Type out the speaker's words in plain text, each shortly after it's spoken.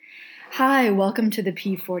Hi, welcome to the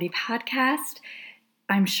P40 podcast.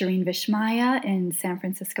 I'm Shireen Vishmaya in San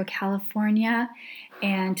Francisco, California,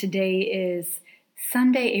 and today is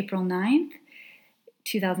Sunday, April 9th,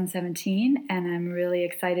 2017, and I'm really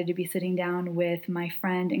excited to be sitting down with my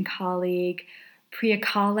friend and colleague Priya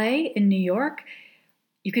Kale in New York.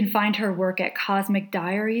 You can find her work at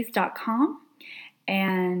cosmicdiaries.com,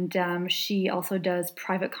 and she also does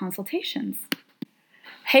private consultations.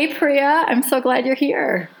 Hey Priya, I'm so glad you're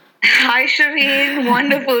here. Hi, Shireen.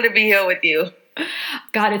 Wonderful to be here with you.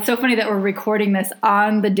 God, it's so funny that we're recording this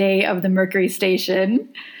on the day of the Mercury station.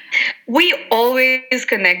 We always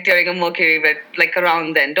connect during a Mercury, like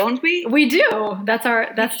around then, don't we? We do.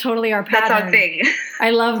 That's totally our pattern. That's our thing.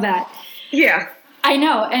 I love that. Yeah. I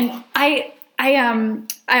know, and I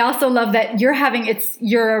also love that you're having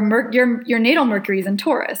your natal Mercury is in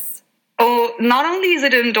Taurus. Oh, not only is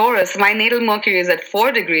it in Taurus, my natal Mercury is at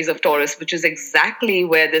 4 degrees of Taurus, which is exactly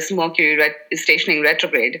where this Mercury is stationing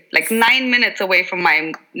retrograde, like 9 minutes away from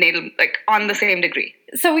my natal, like on the same degree.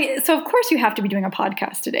 So of course you have to be doing a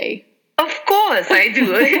podcast today. Of course I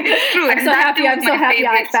do. It's true. I'm so happy I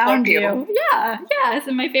found Scorpio. you. Yes,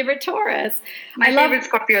 and my favorite Taurus. My favorite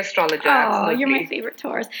Scorpio astrologer. Oh, absolutely. You're my favorite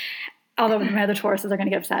Taurus. Although my other Tauruses are going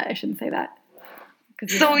to get upset. I shouldn't say that.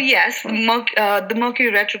 So yes, the Mercury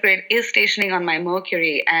retrograde is stationing on my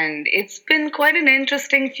Mercury, and it's been quite an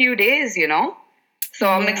interesting few days, So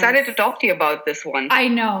I'm excited to talk to you about this one. I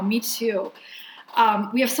know, me too.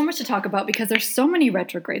 We have so much to talk about because there's so many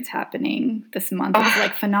retrogrades happening this month. It's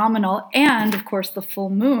like phenomenal, and of course the full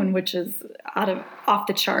moon, which is off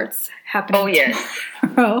the charts, happening. Oh yes.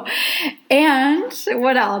 tomorrow. And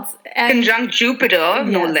what else? Conjunct Jupiter,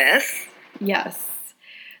 no less. Yes.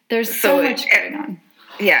 There's so much going on.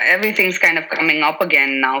 Yeah, everything's kind of coming up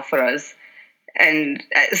again now for us. And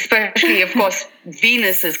especially, of course,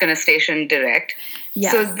 Venus is going to station direct.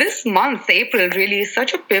 Yes. So this month, April, really is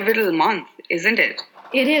such a pivotal month, isn't it?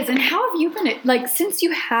 It is. And how have you been, since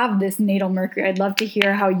you have this natal Mercury, I'd love to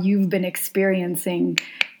hear how you've been experiencing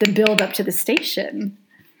the build up to the station.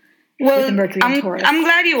 Well, with the Mercury and Taurus. I'm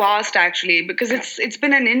glad you asked, actually, because it's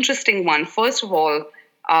been an interesting one. First of all,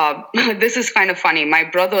 this is kind of funny. My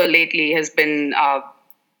brother lately has been,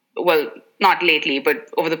 not lately, but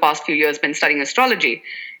over the past few years, been studying astrology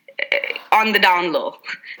on the down low.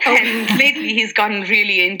 Oh. And lately he's gotten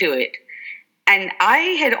really into it. And I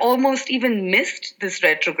had almost even missed this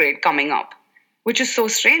retrograde coming up, which is so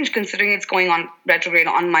strange considering it's going on retrograde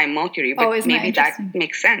on my Mercury. But maybe that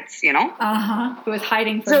makes sense, Uh-huh. It was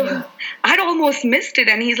hiding from you. I'd almost missed it.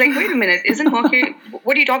 And he's like, wait a minute, isn't Mercury,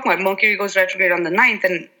 what are you talking about? Mercury goes retrograde on the 9th.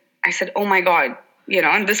 And I said, oh my God,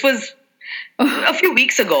 and this was a few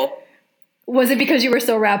weeks ago. Was it because you were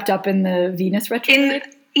so wrapped up in the Venus retrograde?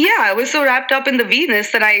 I was so wrapped up in the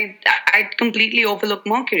Venus that I completely overlooked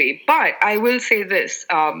Mercury. But I will say this,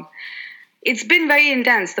 it's been very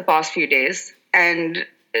intense the past few days. And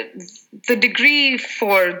the degree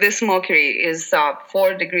for this Mercury is 4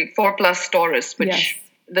 plus Taurus, which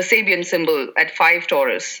the Sabian symbol at 5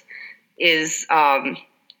 Taurus is a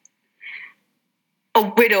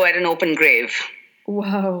widow at an open grave.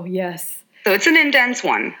 Whoa, yes. So it's an intense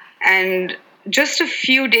one. And just a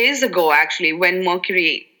few days ago, actually, when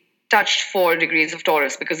Mercury touched 4 degrees of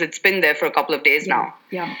Taurus, because it's been there for a couple of days now,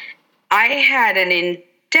 I had an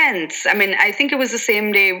intense, I think it was the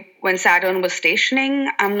same day when Saturn was stationing.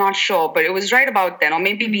 I'm not sure, but it was right about then. Or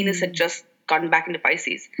maybe Venus had just gotten back into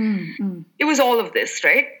Pisces. Mm-hmm. It was all of this,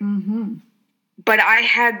 right? Mm-hmm. But I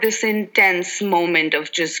had this intense moment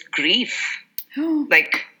of just grief.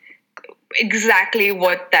 Like exactly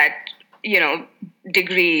what that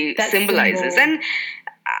degree symbolizes. Symbol.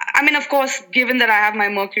 And of course, given that I have my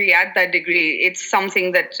Mercury at that degree, it's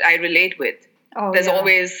something that I relate with. There's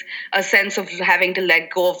always a sense of having to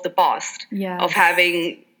let go of the past, of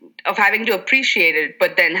having to appreciate it,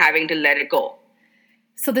 but then having to let it go.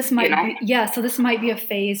 So this might be a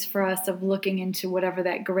phase for us of looking into whatever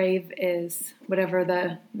that grave is,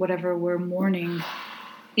 whatever we're mourning.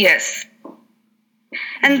 Yes.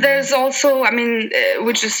 And there's also,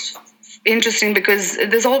 which is interesting because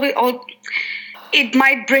there's always it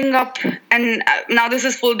might bring up, and now this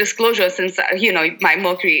is full disclosure since, my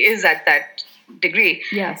Mercury is at that degree.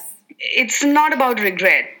 Yes. It's not about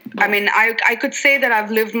regret. Yes. I could say that I've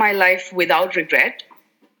lived my life without regret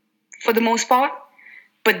for the most part.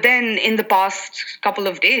 But then in the past couple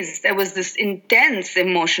of days, there was this intense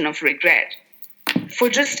emotion of regret for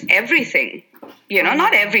just everything.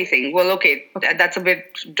 Not everything. Well, okay, that's a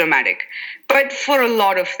bit dramatic. But for a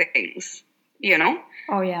lot of things,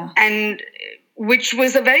 Oh, yeah. And which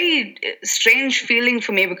was a very strange feeling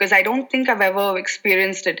for me because I don't think I've ever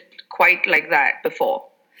experienced it quite like that before.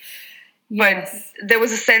 Yes. But there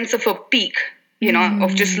was a sense of a peak,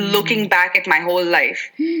 of just looking back at my whole life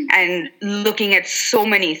and looking at so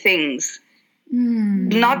many things.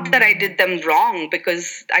 Not that I did them wrong,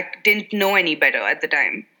 because I didn't know any better at the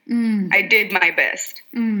time. I did my best.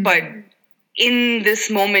 But in this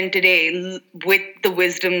moment today, with the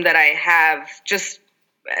wisdom that I have, just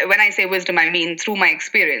when I say wisdom, I mean through my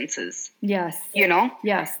experiences. Yes.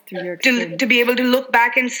 Yes, through your experience. To be able to look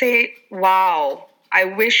back and say, wow, I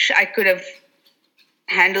wish I could have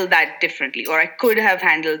handled that differently, or I could have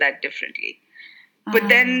handled that differently. But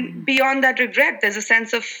then beyond that regret, there's a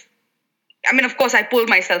sense of, of course, I pulled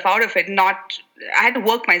myself out of it. I had to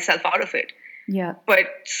work myself out of it. Yeah. But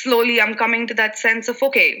slowly I'm coming to that sense of,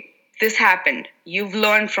 okay, this happened. You've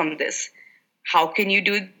learned from this. How can you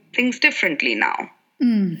do things differently now?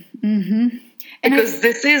 Because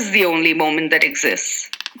this is the only moment that exists.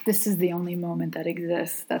 This is the only moment that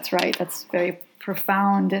exists. That's right. That's very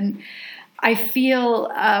profound. And I feel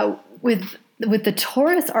with the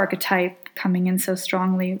Taurus archetype coming in so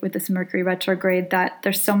strongly with this Mercury retrograde, that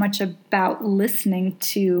there's so much about listening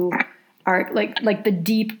to art, like the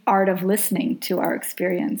deep art of listening to our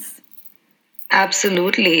experience.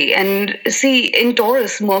 Absolutely. And see, in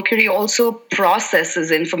Taurus, Mercury also processes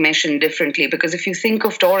information differently, because if you think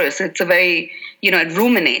of Taurus, it's a very, it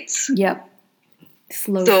ruminates. Yep.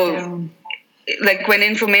 Slows down. Like when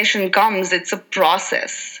information comes, it's a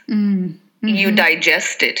process. You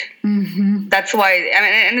digest it. That's why,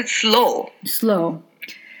 and it's slow. It's slow.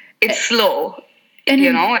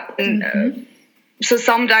 And, so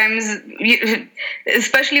sometimes,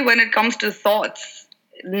 especially when it comes to thoughts,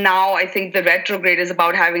 now I think the retrograde is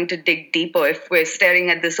about having to dig deeper. If we're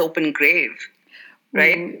staring at this open grave,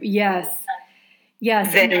 right? Yes.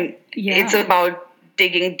 Then it's about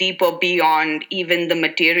digging deeper beyond even the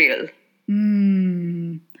material.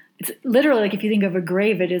 It's literally like, if you think of a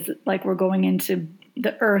grave, it is like we're going into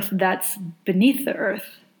the earth that's beneath the earth.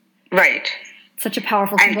 Right. Such a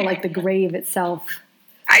powerful symbol, like the grave itself.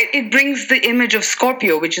 It brings the image of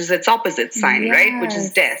Scorpio, which is its opposite sign, right? Which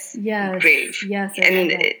is death, grave. Yes.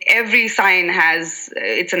 And every sign has,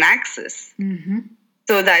 it's an axis.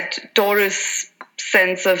 So that Taurus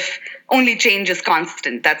sense of only change is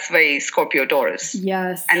constant. That's very Scorpio Taurus.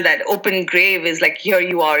 Yes. And that open grave is like, here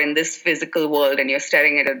you are in this physical world and you're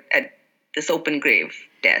staring at this open grave,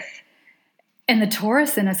 death. And the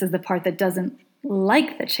Taurus in us is the part that doesn't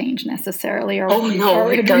like the change necessarily, or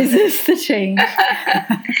it resists the change.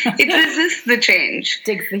 It resists the change.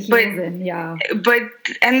 Digs the heels in, yeah. But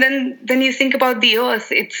and then you think about the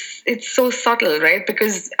earth, it's so subtle, right?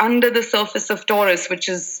 Because under the surface of Taurus, which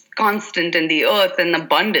is constant in the earth and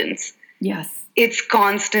abundance, yes, it's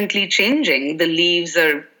constantly changing. The leaves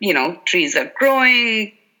are, trees are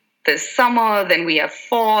growing. There's summer, then we have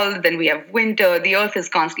fall, then we have winter. The earth is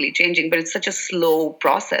constantly changing, but it's such a slow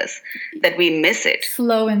process that we miss it.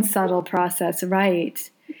 Slow and subtle process, right.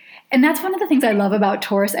 And that's one of the things I love about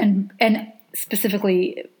Taurus, and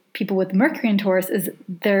specifically people with Mercury in Taurus, is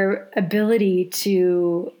their ability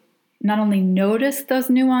to not only notice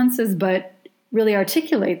those nuances, but really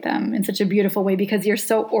articulate them in such a beautiful way, because you're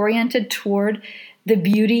so oriented toward the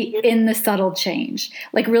beauty in the subtle change,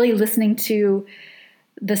 like really listening to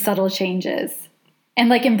the subtle changes and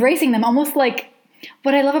like embracing them. Almost like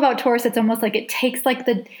what I love about Taurus, it's almost like it takes like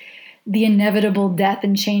the inevitable death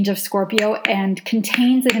and change of Scorpio and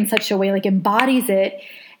contains it in such a way, like embodies it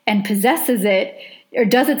and possesses it, or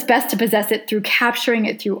does its best to possess it through capturing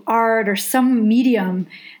it through art or some medium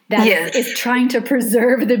that is trying to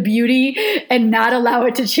preserve the beauty and not allow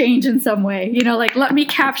it to change in some way. Like, let me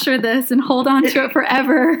capture this and hold on to it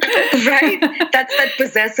forever. Right. That's that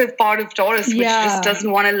possessive part of Taurus, which just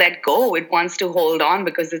doesn't want to let go. It wants to hold on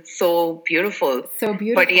because it's so beautiful. So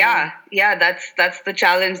beautiful. But that's the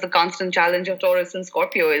challenge, the constant challenge of Taurus and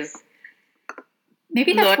Scorpio is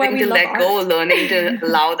maybe that's learning why we to love let art. go, learning to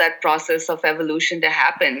allow that process of evolution to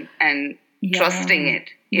happen and trusting it,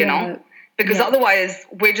 you know? Because otherwise,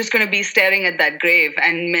 we're just going to be staring at that grave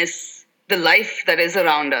and miss the life that is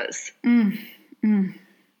around us. And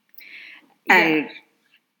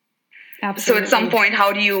absolutely. So at some point,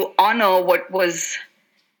 how do you honor what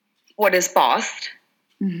is past?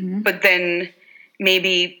 But then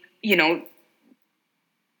maybe,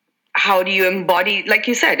 how do you embody, like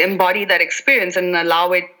you said, embody that experience and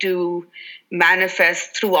allow it to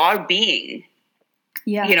manifest through our being?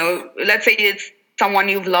 Yeah. Let's say it's someone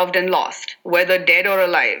you've loved and lost, whether dead or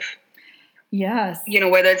alive. Yes.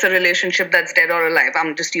 Whether it's a relationship that's dead or alive.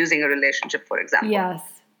 I'm just using a relationship, for example. Yes.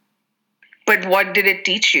 But what did it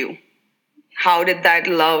teach you? How did that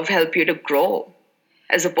love help you to grow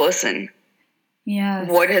as a person? Yes.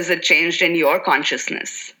 What has it changed in your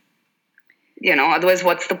consciousness? Otherwise,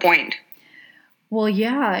 what's the point? Well,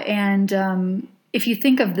 yeah. And if you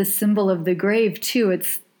think of the symbol of the grave too,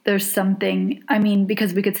 there's something, I mean,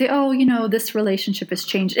 because we could say, oh, this relationship has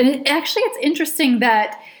changed. And it's interesting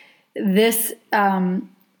that this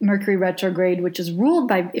Mercury retrograde, which is ruled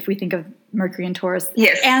by, if we think of Mercury and Taurus,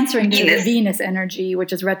 answering to the Venus energy,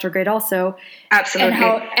 which is retrograde also. Absolutely. And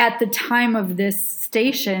how at the time of this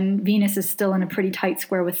station, Venus is still in a pretty tight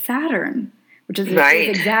square with Saturn, which is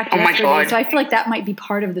exact yesterday. My God. So I feel like that might be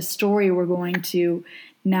part of the story we're going to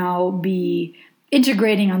now be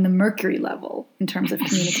integrating on the Mercury level in terms of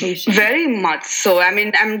communication. Very much so. I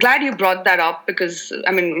mean, I'm glad you brought that up because,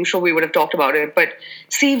 I'm sure we would have talked about it. But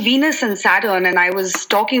see, Venus and Saturn, and I was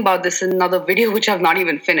talking about this in another video, which I've not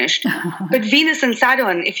even finished. But Venus and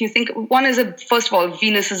Saturn, if you think, first of all,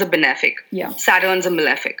 Venus is a benefic. Yeah. Saturn's a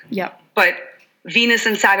malefic. Yeah. But Venus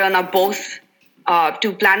and Saturn are both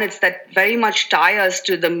two planets that very much tie us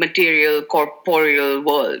to the material, corporeal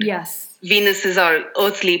world. Yes. Venus is our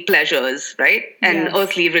earthly pleasures, right? And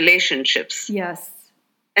earthly relationships. Yes.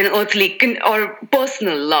 And earthly or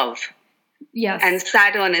personal love. Yes. And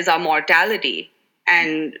Saturn is our mortality.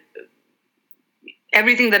 And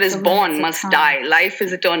everything that is born must die. Life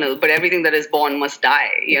is eternal, but everything that is born must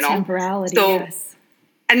die, Temporality, yes.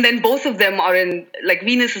 And then both of them are in, like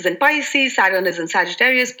Venus is in Pisces, Saturn is in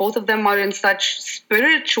Sagittarius. Both of them are in such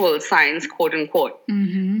spiritual signs, quote unquote.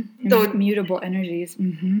 Mm-hmm. So mutable energies.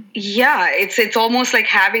 Mm-hmm. Yeah, it's almost like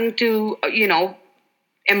having to,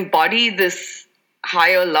 embody this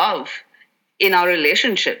higher love in our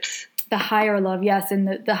relationships. The higher love, yes,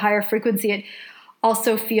 and the higher frequency. It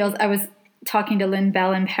also feels, I was talking to Lynn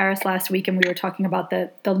Bell in Paris last week, and we were talking about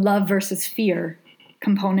the love versus fear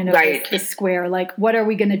component of this square. Like, what are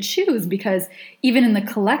we going to choose? Because even in the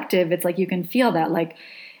collective, it's like you can feel that. Like,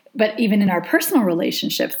 but even in our personal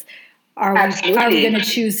relationships, are we going to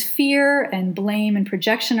choose fear and blame and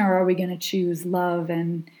projection, or are we going to choose love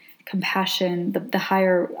and compassion? The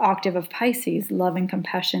higher octave of Pisces, love and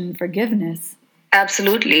compassion, forgiveness.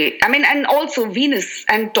 Absolutely. I mean, and also Venus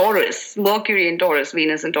and Taurus, Mercury and Taurus,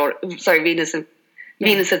 Venus itself.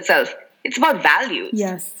 It's about values.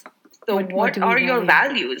 Yes. So what are your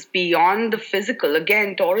values beyond the physical?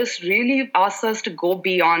 Again, Taurus really asks us to go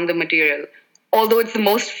beyond the material, although it's the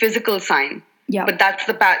most physical sign. Yeah. But that's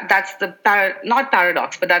not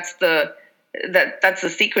paradox, but that's the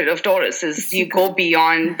secret of Taurus is you go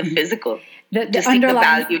beyond the physical. To seek the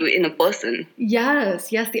value in a person. Yes,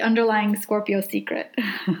 the underlying Scorpio secret.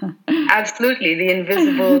 Absolutely, the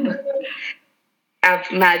invisible,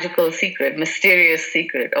 magical secret, mysterious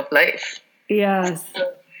secret of life. Yes.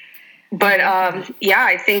 But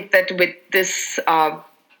I think that with this, all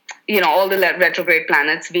the retrograde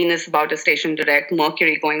planets, Venus about to station direct,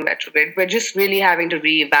 Mercury going retrograde, we're just really having to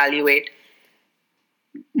reevaluate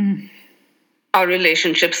our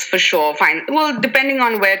relationships for sure. Depending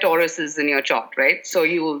on where Taurus is in your chart, right? So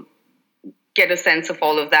you will get a sense of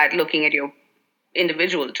all of that looking at your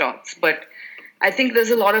individual charts. But I think there's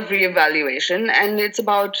a lot of reevaluation, and it's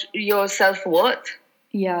about your self-worth.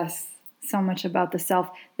 Yes, so much about the self.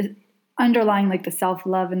 Underlying, like the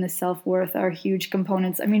self-love and the self-worth are huge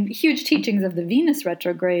components. I mean, huge teachings of the Venus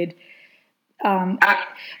retrograde.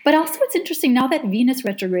 But also it's interesting now that Venus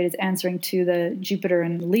retrograde is answering to the Jupiter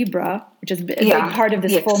in Libra, which is a big part of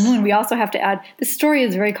this full moon. We also have to add, the story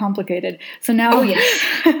is very complicated. So now,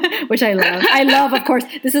 which I love. I love, of course,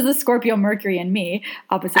 this is a Scorpio Mercury in me,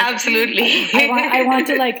 opposite. Absolutely. I want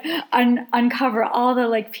to uncover all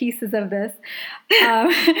the pieces of this.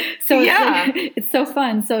 It's so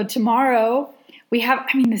fun. So tomorrow we have,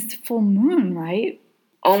 this full moon, right?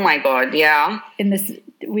 Oh my God, yeah.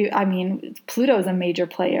 Pluto's a major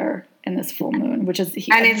player in this full moon, which is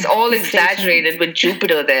and it's all exaggerated with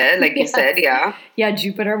Jupiter there, like you said, yeah. Yeah,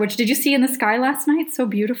 Jupiter, which did you see in the sky last night? So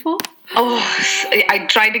beautiful. Oh, I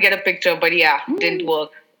tried to get a picture, but didn't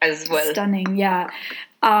work as well. Stunning, yeah.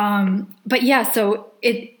 But yeah, so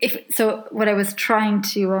what I was trying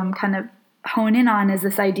to kind of hone in on is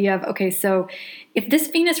this idea of, okay, so if this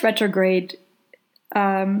Venus retrograde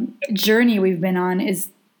journey we've been on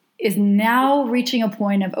is now reaching a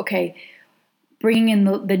point of, okay, bringing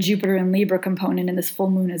in the Jupiter and Libra component in this full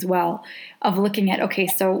moon as well, of looking at, okay,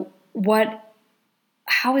 so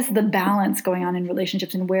how is the balance going on in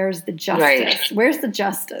relationships, and where's the justice? Right. Where's the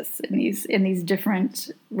justice in these different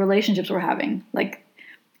relationships we're having? Like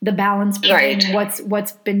the balance between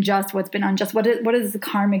what's been just, what's been unjust. What is the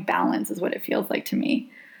karmic balance is what it feels like to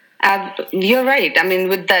me. You're right. I mean,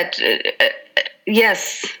 with that,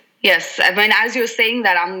 yes. I mean, as you're saying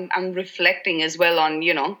that, I'm reflecting as well on,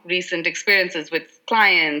 recent experiences with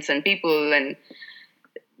clients and people and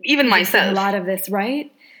even myself. A lot of this,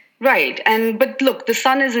 right? Right. But look, the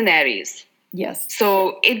sun is in Aries. Yes.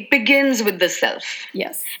 So it begins with the self.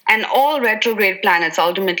 Yes. And all retrograde planets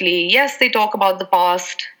ultimately, yes, they talk about the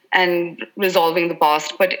past and resolving the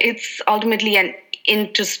past, but it's ultimately an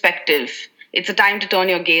introspective. It's a time to turn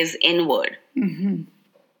your gaze inward. Mm-hmm.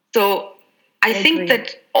 So I think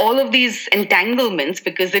that all of these entanglements,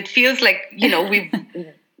 because it feels like, we've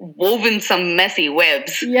woven some messy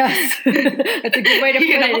webs. Yes. That's a good way to put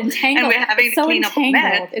it. Entangled. And we're having to clean up a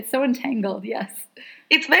mess. It's so entangled, yes.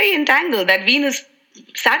 It's very entangled. That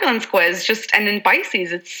Venus-Saturn square is just, and in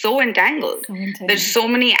Pisces, it's so entangled. There's so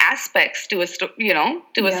many aspects to a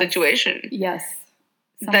situation. Yes.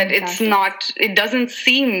 That it's not, it doesn't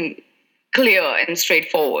seem clear and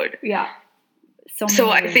straightforward. Yeah. So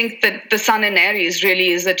I think that the sun in Aries really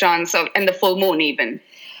is a chance of, and the full moon even,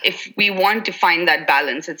 if we want to find that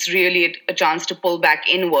balance, it's really a chance to pull back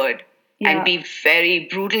inward and be very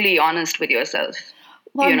brutally honest with yourself.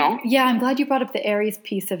 Well, yeah, I'm glad you brought up the Aries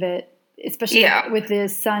piece of it, especially with the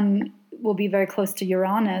sun will be very close to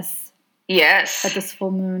Uranus. Yes. At this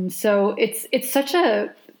full moon. So it's such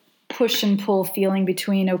a push and pull feeling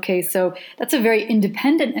between, so that's a very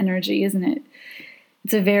independent energy, isn't it?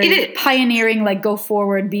 It's a very pioneering, like go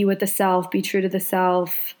forward, be with the self, be true to the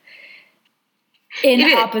self. In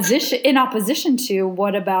opposition to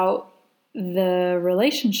what about the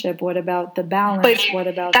relationship? What about the balance? But what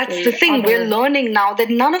about that's the thing. We're learning now that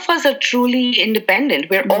none of us are truly independent.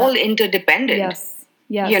 We're all interdependent. Yes.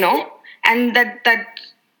 And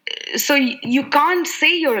so you can't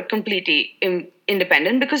say you're completely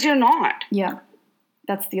independent because you're not. Yeah.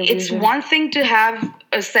 That's the illusion. It's one thing to have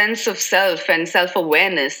a sense of self and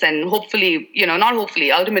self-awareness, and hopefully,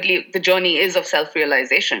 ultimately the journey is of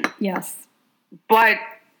self-realization. Yes. But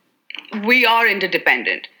we are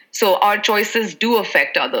interdependent. So our choices do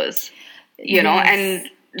affect others, and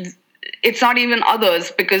it's not even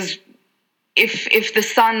others, because if the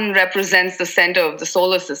sun represents the center of the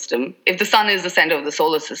solar system, if the sun is the center of the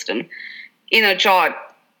solar system, in a chart,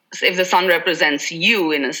 if the sun represents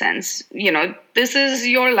you in a sense, this is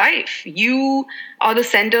your life. You are the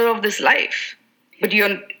center of this life. But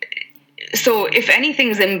so if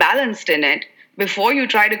anything's imbalanced in it, before you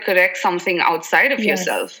try to correct something outside of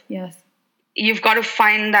yourself, you've got to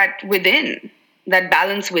find that within, that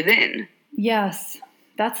balance within. Yes,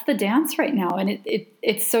 that's the dance right now, and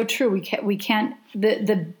it's so true. We can't.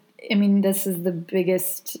 This is the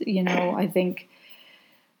biggest. I think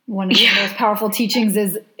one of the most powerful teachings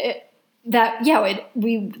is that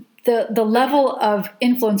the level of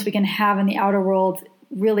influence we can have in the outer world.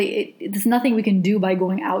 Really, there's nothing we can do by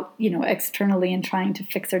going out, externally and trying to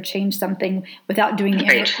fix or change something without doing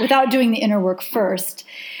the inner work first,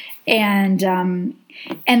 and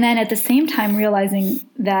then at the same time realizing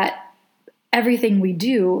that everything we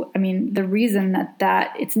do, the reason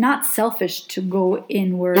that it's not selfish to go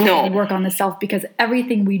inward and work on the self, because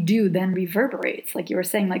everything we do then reverberates, like you were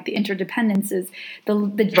saying, like the interdependence is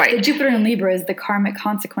the Jupiter in Libra is the karmic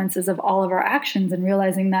consequences of all of our actions, and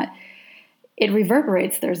realizing that it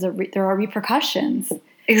reverberates. There are repercussions.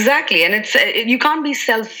 Exactly. And you can't be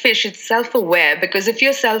selfish. It's self-aware, because if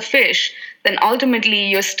you're selfish, then ultimately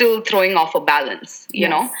you're still throwing off a balance, you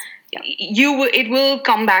know? Yeah. It will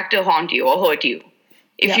come back to haunt you or hurt you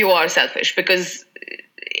if you are selfish, because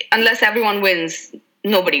unless everyone wins,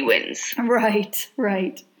 nobody wins.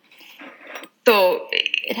 Right. So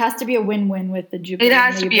it has to be a win-win with the Jupiter. It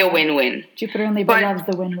has to be a win-win. Jupiter and Libra loves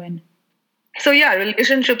the win-win. So yeah,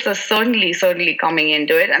 relationships are certainly coming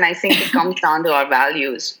into it, and I think it comes down to our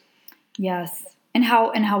values. Yes, and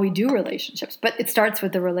how we do relationships, but it starts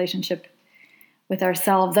with the relationship with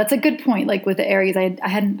ourselves. That's a good point. Like with the Aries, I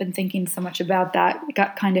hadn't been thinking so much about that. It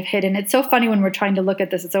got kind of hidden. It's so funny when we're trying to look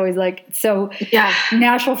at this. It's always like so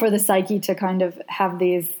natural for the psyche to kind of have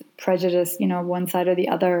these prejudice, one side or the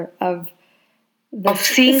other of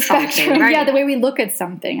seeing something. Right? Yeah, the way we look at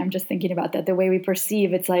something. I'm just thinking about that. The way we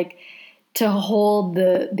perceive. It's like to hold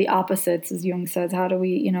the opposites, as Jung says. How do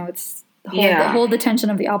we, it's hold the tension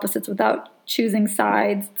of the opposites without choosing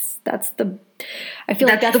sides. I feel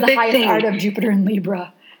like that's the highest thing. Art of Jupiter and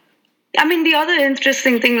Libra. The other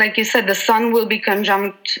interesting thing, like you said, the sun will be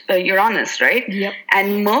conjunct Uranus, right? Yep.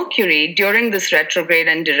 And Mercury, during this retrograde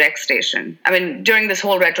and direct station, during this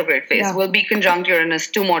whole retrograde phase, will be conjunct Uranus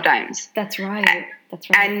 2 more times. That's right.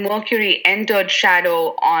 And Mercury entered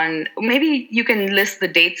shadow on, maybe you can list the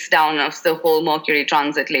dates down of the whole Mercury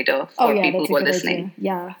transit later for people who are listening. Idea.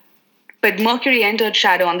 Yeah. But Mercury entered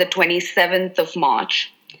shadow on the 27th of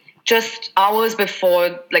March, just hours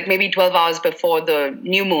before, like maybe 12 hours before the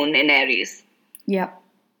new moon in Aries. Yeah.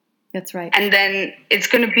 That's right. And then it's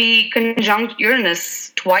going to be conjunct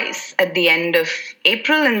Uranus twice at the end of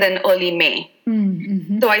April and then early May.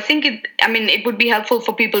 So I think it would be helpful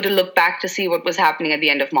for people to look back to see what was happening at the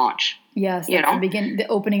end of March. Yes, the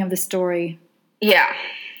opening of the story. Yeah.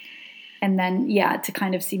 And then, to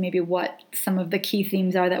kind of see maybe what some of the key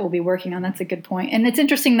themes are that we'll be working on. That's a good point. And it's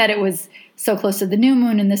interesting that it was so close to the new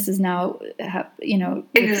moon, and this is now, we're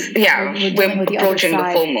approaching the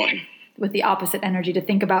full moon. With the opposite energy to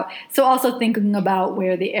think about. So also thinking about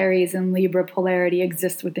where the Aries and Libra polarity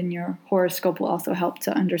exists within your horoscope will also help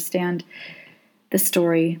to understand the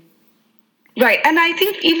story. Right. And I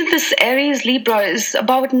think even this Aries Libra is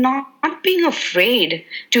about not being afraid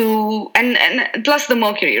to, and plus the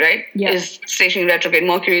Mercury, right? Yeah. Is stationing retrograde.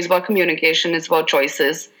 Mercury is about communication. It's about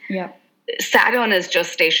choices. Yeah. Saturn is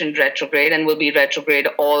just stationed retrograde and will be retrograde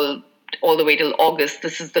all the way till August.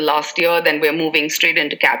 This is the last year. Then we're moving straight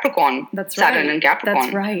into Capricorn. That's Saturn right. and Capricorn.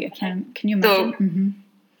 That's right. Can you imagine?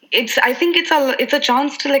 So I think it's a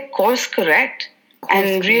chance to course correct.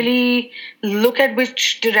 And really look at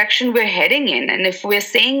which direction we're heading in. And if we're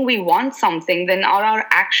saying we want something, then are our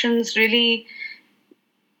actions really,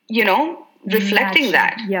 reflecting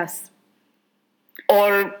that? Yes.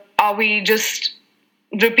 Or are we just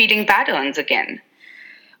repeating patterns again?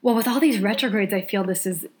 Well, with all these retrogrades, I feel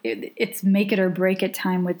it's make it or break it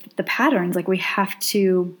time with the patterns. We have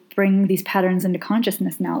to bring these patterns into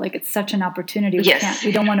consciousness now. It's such an opportunity.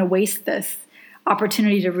 We don't want to waste this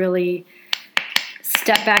opportunity to really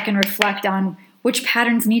step back and reflect on which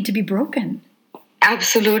patterns need to be broken.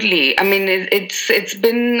 Absolutely. It's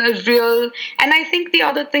been a real, and I think the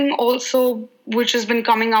other thing also, which has been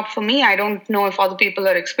coming up for me, I don't know if other people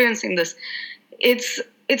are experiencing this. It's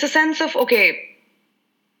a sense of, okay,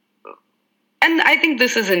 and I think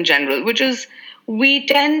this is in general, which is we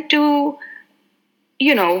tend to,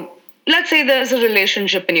 let's say there's a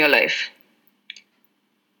relationship in your life.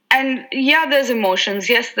 And there's emotions.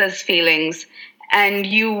 Yes, there's feelings. And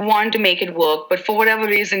you want to make it work, but for whatever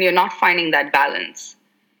reason, you're not finding that balance.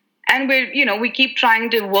 And we keep trying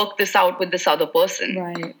to work this out with this other person.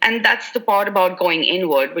 Right. And that's the part about going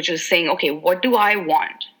inward, which is saying, okay, what do I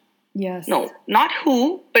want? Yes. No, not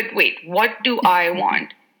who, but wait, what do I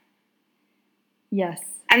want? Yes.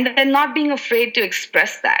 And then not being afraid to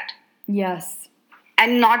express that. Yes.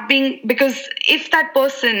 And not being, because if that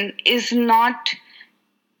person is not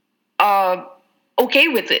okay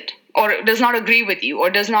with it, or does not agree with you, or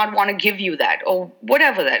does not want to give you that, or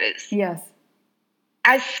whatever that is. Yes.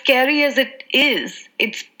 As scary as it is,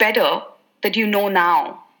 it's better that you know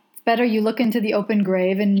now. It's better you look into the open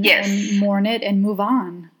grave and mourn it and move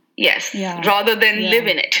on. Yes. Yeah. Rather than live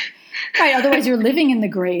in it. Right. Otherwise, you're living in the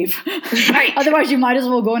grave. Right. Otherwise, you might as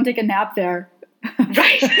well go and take a nap there.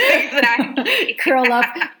 Right, exactly. curl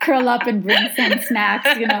up and bring some snacks,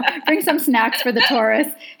 bring some snacks for the Taurus,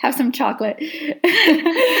 have some chocolate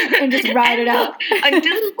and just ride it out.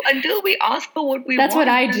 until we ask for what we want. That's what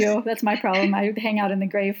I do. do. That's my problem. I hang out in the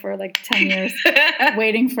grave for 10 years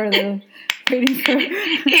waiting for Hey,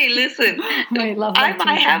 listen.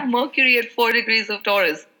 I have Mercury at 4 degrees of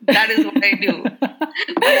Taurus. That is what I do.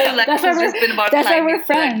 That's why we're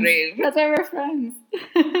friends. That's why we're friends.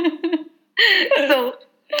 So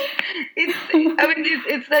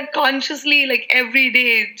it's that consciously, every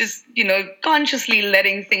day, just consciously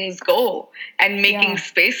letting things go and making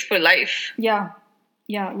space for life. Yeah,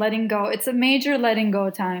 letting go. It's a major letting go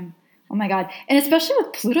time. Oh my God, and especially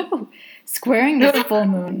with Pluto squaring this full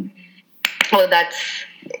moon. Well,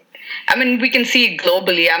 we can see it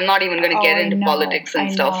globally. I'm not even going to get into politics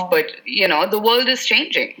and stuff, but the world is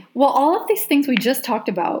changing. Well, all of these things we just talked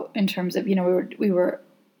about in terms of we were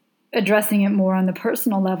addressing it more on the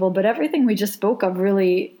personal level, but everything we just spoke of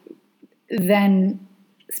really then,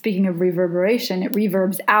 speaking of reverberation, it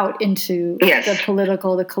reverbs out into the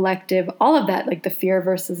political, the collective, all of that, the fear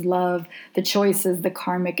versus love, the choices, the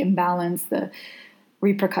karmic imbalance, the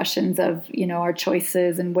repercussions of, our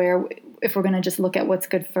choices, and where, if we're going to just look at what's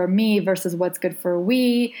good for me versus what's good for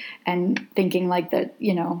we, and thinking that,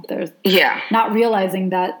 there's not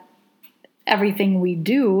realizing that everything we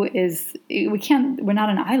do is, we're not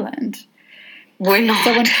an island. We're not.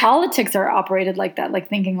 So when politics are operated like that,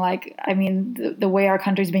 thinking the way our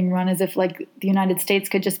country's being run is if the United States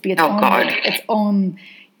could just be its own,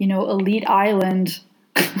 elite island.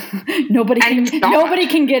 Nobody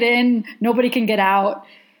can get in, nobody can get out.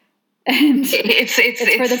 And it's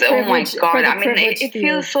oh my God. It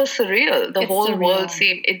feels so surreal. The whole world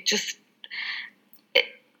seems,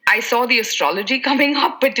 I saw the astrology coming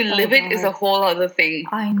up, but to live it is a whole other thing.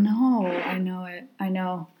 I know it.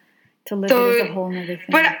 To live it is a whole other thing.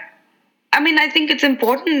 But I mean, I think it's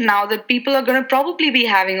important now that people are going to probably be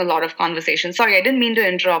having a lot of conversations. Sorry, I didn't mean to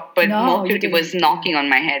interrupt, but No, Mercury was knocking on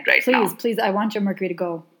my head right now. Please, I want your Mercury to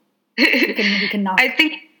go. You can knock. I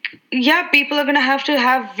think, people are going to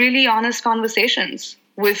have really honest conversations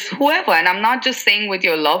with whoever. And I'm not just saying with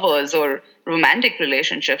your lovers or romantic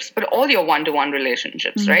relationships, but all your one-to-one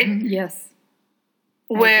relationships, right? Yes.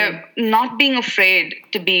 Where not being afraid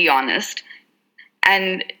to be honest,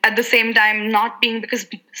 and at the same time not being, because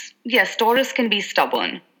yes, Taurus can be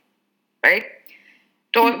stubborn, right?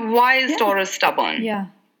 Why is Taurus stubborn? Yeah.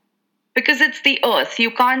 Because it's the earth.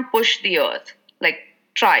 You can't push the earth. Like,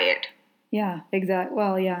 try it. Yeah, exactly.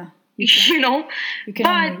 Well, yeah. You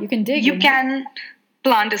can dig. You can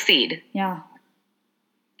plant a seed. Yeah.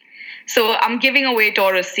 So I'm giving away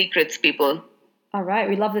Taurus secrets, people. All right.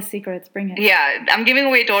 We love the secrets. Bring it. Yeah, I'm giving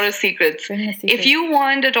away Taurus secrets. Bring the secrets. If you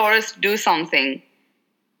want a Taurus to do something,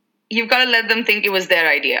 you've got to let them think it was their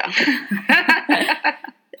idea.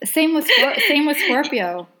 Same with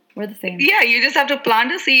Scorpio. We're the same. Yeah, you just have to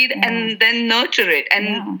plant a seed and then nurture it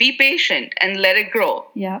and be patient and let it grow.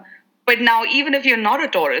 Yeah. But now, even if you're not a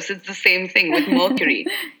Taurus, it's the same thing with Mercury.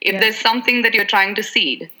 If there's something that you're trying to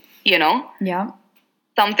seed, Yeah.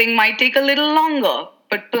 something might take a little longer,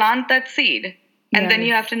 but plant that seed. And then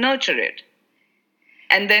you have to nurture it.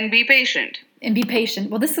 And then be patient. And be patient.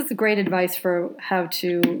 Well, this is great advice for how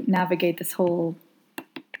to navigate this whole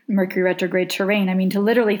Mercury retrograde terrain. I mean, to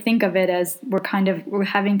literally think of it as we're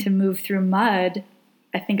having to move through mud.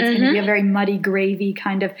 I think it's going to be a very muddy, gravy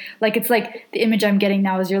kind of, like, it's like the image I'm getting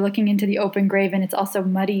now is you're looking into the open grave and it's also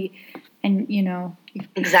muddy and,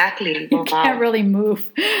 Exactly. You can't really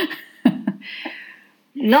move.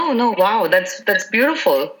 No, wow. That's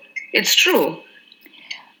beautiful. It's true.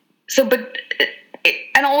 So,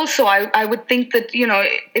 and also I would think that,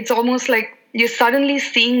 it's almost like you're suddenly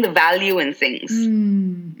seeing the value in things.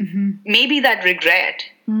 Maybe that regret,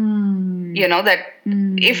 that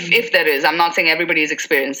if there is, I'm not saying everybody is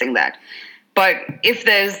experiencing that, but if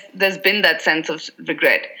there's been that sense of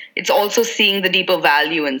regret, it's also seeing the deeper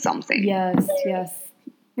value in something. Yes.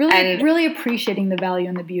 Really appreciating the value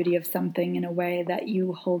and the beauty of something in a way that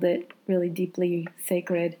you hold it really deeply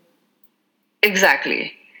sacred.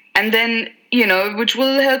 Exactly. And then, which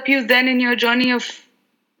will help you then in your journey of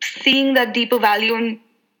seeing that deeper value in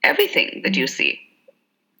everything that you see.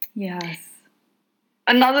 Yes.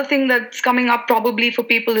 Another thing that's coming up probably for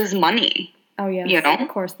people is money. Oh, yes. Of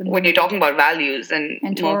course. When you're talking about values and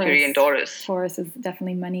Mercury and Taurus. Taurus is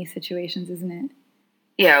definitely money situations, isn't it?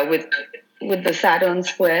 Yeah, with the Saturn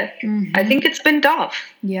square. I think it's been tough.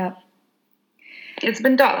 Yeah. It's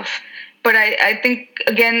been tough. But I think,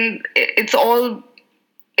 again, it's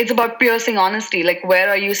about piercing honesty. Like, where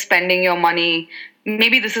are you spending your money?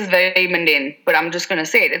 Maybe this is very mundane, but I'm just going to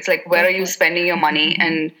say it. It's like, where are you spending your money?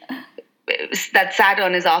 And that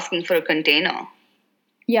Saturn is asking for a container.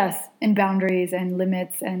 Yes, and boundaries and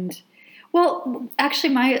limits. And, well,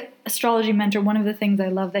 actually, my astrology mentor, one of the things I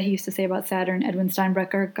love that he used to say about Saturn, Edwin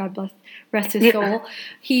Steinbrecher, God rest his soul,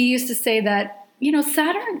 he used to say that,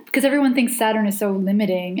 Saturn, because everyone thinks Saturn is so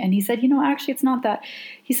limiting. And he said, actually, it's not that.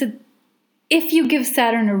 He said, if you give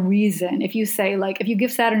Saturn a reason, if you say, like, if you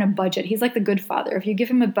give Saturn a budget, he's like the good father. If you give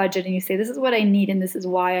him a budget and you say, this is what I need and this is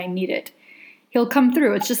why I need it, he'll come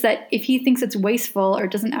through. It's just that if he thinks it's wasteful or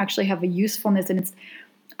doesn't actually have a usefulness and it's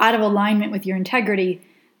out of alignment with your integrity,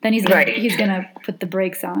 then he's gonna put the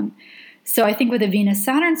brakes on. So I think with a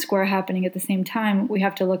Venus-Saturn square happening at the same time, we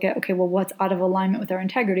have to look at, okay, well, what's out of alignment with our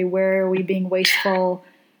integrity? Where are we being wasteful?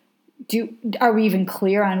 Are we even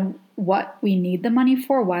clear on what we need the money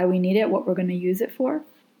for, why we need it, what we're going to use it for?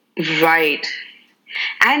 Right.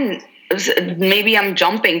 And maybe I'm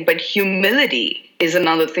jumping, but humility is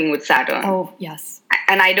another thing with Saturn. Oh, yes.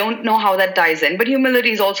 And I don't know how that ties in, but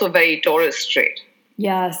humility is also a very Taurus trait.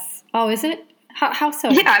 Yes. Oh, is it? How so?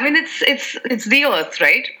 Yeah, I mean, it's the earth,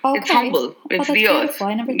 right? Okay. It's humble. It's the earth.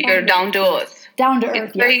 I never thought You're down to earth. Down to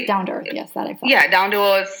earth, yes. Down to earth, yes. That I thought. Yeah, down to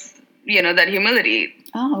earth, that humility.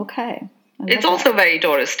 Oh, okay. It's also a very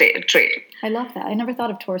Taurus trait. I love that. I never thought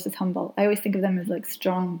of Taurus as humble. I always think of them as, like,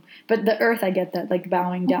 strong. But the earth, I get that, like,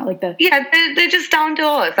 bowing down. Like the Yeah, they're just down to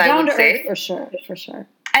earth, I would say. Down to earth, for sure.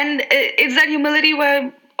 And it's that humility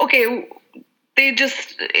where, okay,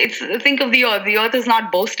 think of the earth. The earth is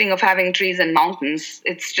not boasting of having trees and mountains.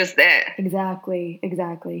 It's just there. Exactly.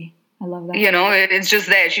 I love that. It's just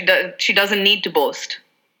there. She doesn't need to boast.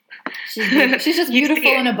 She's just beautiful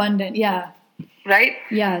and abundant. Yeah. Right?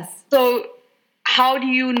 Yes. So how do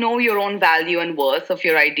you know your own value and worth of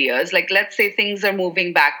your ideas? Like, let's say things are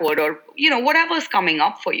moving backward or, whatever's coming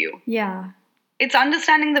up for you. Yeah. It's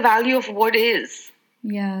understanding the value of what is.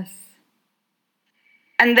 Yes.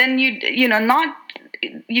 and then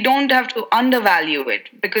you don't have to undervalue it,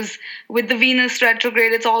 because with the Venus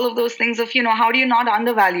retrograde, it's all of those things of, how do you not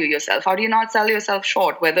undervalue yourself? How do you not sell yourself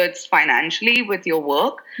short, whether it's financially with your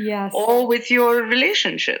work, yes, or with your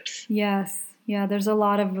relationships? Yes. Yeah, there's a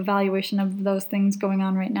lot of evaluation of those things going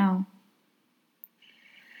on right now.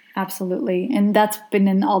 Absolutely. And that's been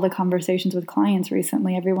in all the conversations with clients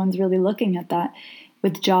recently. Everyone's really looking at that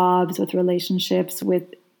with jobs, with relationships, with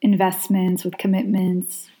investments, with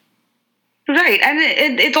commitments. Right. And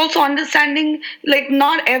it's also understanding, like,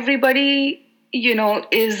 not everybody,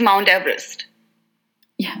 is Mount Everest.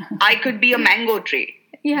 Yeah. I could be a mango tree.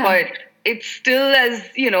 Yeah. But it's still as,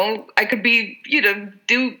 I could be,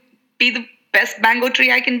 be the best mango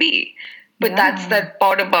tree I can be. But that's that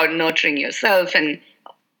part about nurturing yourself. And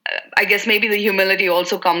I guess maybe the humility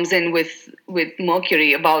also comes in with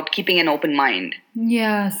Mercury about keeping an open mind.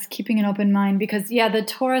 Yes, keeping an open mind, because the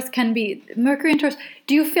Taurus can be Mercury and Taurus.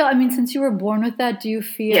 Do you feel? I mean, since you were born with that, do you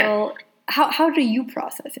feel? How do you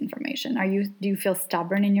process information? Do you feel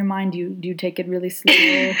stubborn in your mind? Do you take it really slow?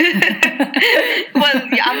 Well,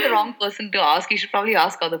 I'm the wrong person to ask. You should probably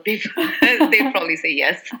ask other people. They'd probably say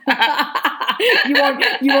yes. You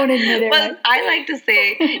won't admit it. Well, right? I like to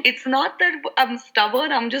say it's not that I'm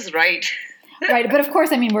stubborn. I'm just right. Right, but of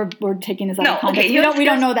course, I mean, we're taking this out of context. Okay, we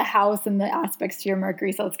don't know the house and the aspects to your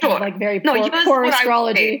Mercury, so it's kind of like very poor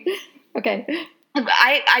astrology. Okay.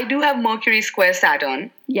 I do have Mercury square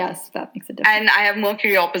Saturn. Yes, that makes a difference. And I have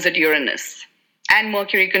Mercury opposite Uranus. And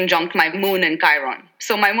Mercury conjunct my moon in Chiron.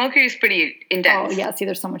 So my Mercury is pretty intense. Oh, yeah. See,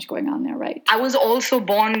 there's so much going on there, right? I was also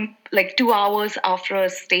born like 2 hours after a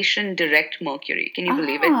station direct Mercury. Can you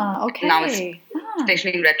believe it? Okay. Now it's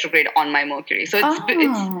stationing retrograde on my Mercury. So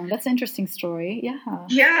it's that's an interesting story. Yeah.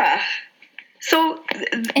 Yeah. So.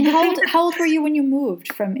 And how old were you when you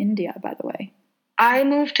moved from India, by the way? I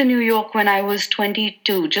moved to New York when I was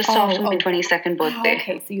 22, just after my 22nd birthday.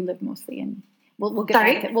 Okay, so you lived mostly in. We'll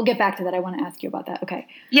get back to that. I want to ask you about that. Okay.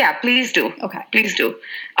 Yeah, please do. Okay. Please do.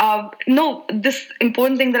 No, this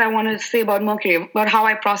important thing that I want to say about Mercury, about how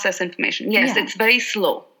I process information. Yes, it's very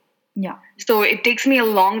slow. Yeah. So it takes me a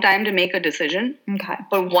long time to make a decision. Okay.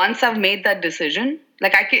 But once I've made that decision,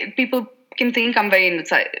 like people can think I'm very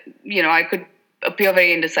indecisive. I could appear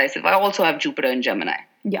very indecisive. I also have Jupiter in Gemini.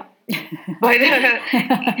 Yeah. But,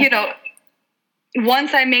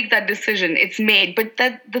 once I make that decision, it's made. But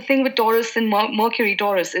the thing with Taurus and Mercury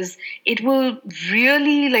Taurus is it will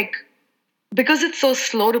really, because it's so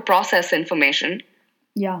slow to process information.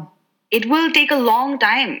 Yeah. It will take a long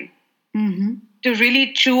time to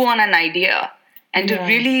really chew on an idea and to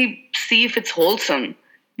really see if it's wholesome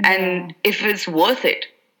and if it's worth it.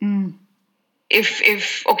 Mm.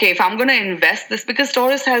 If I'm going to invest this, because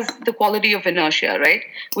Taurus has the quality of inertia, right?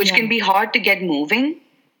 Which can be hard to get moving.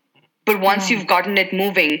 But once you've gotten it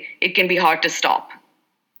moving, it can be hard to stop.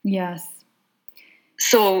 Yes.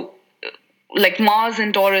 So, Mars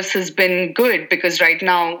in Taurus has been good because right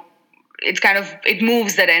now it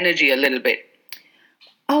moves that energy a little bit.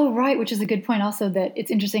 Oh, right. Which is a good point also, that it's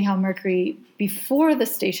interesting how Mercury before the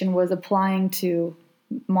station was applying to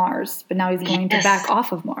Mars, but now he's going to back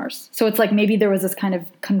off of Mars. So it's like maybe there was this kind of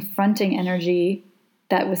confronting energy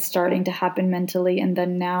that was starting to happen mentally, and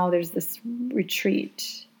then now there's this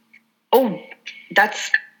retreat. Oh,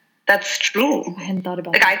 that's true. I hadn't thought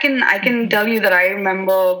about that. I can tell you that I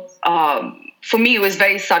remember, for me, it was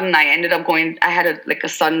very sudden. I ended up I had a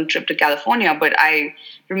sudden trip to California, but I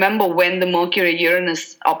remember when the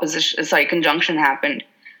Mercury-Uranus conjunction happened,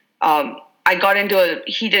 I got into a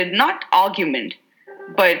heated, not argument,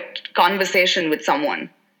 but conversation with someone.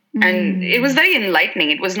 And it was very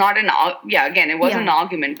enlightening. It was not it wasn't an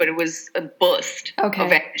argument, but it was a burst of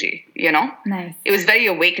energy, Nice. It was very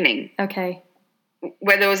awakening. Okay.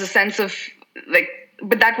 Where there was a sense of,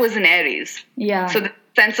 but that was in Aries. Yeah. So the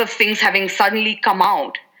sense of things having suddenly come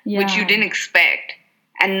out, which you didn't expect,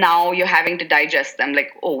 and now you're having to digest them.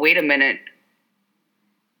 Like, oh, wait a minute.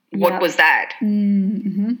 What was that?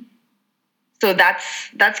 Mm-hmm. So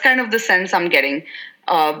that's kind of the sense I'm getting.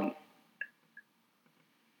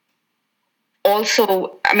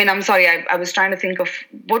 Also, I mean, I'm sorry, I was trying to think of,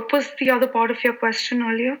 what was the other part of your question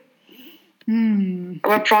earlier?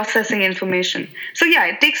 About processing information. So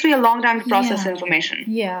it takes me a long time to process information.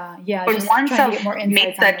 Yeah. But once I've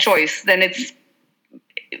made that choice, then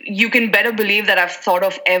you can better believe that I've thought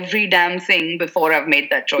of every damn thing before I've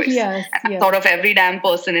made that choice. Yes. I've thought of every damn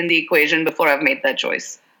person in the equation before I've made that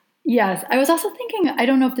choice. Yes. I was also thinking, I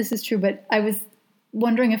don't know if this is true, but I was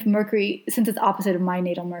wondering if Mercury, since it's opposite of my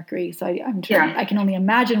natal Mercury, so I'm sure I can only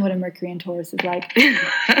imagine what a Mercury in Taurus is like.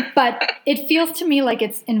 But it feels to me like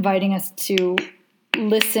it's inviting us to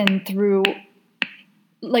listen through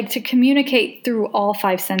like to communicate through all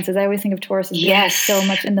five senses. I always think of Taurus as being so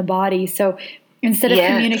much in the body. So instead of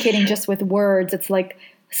communicating just with words, it's like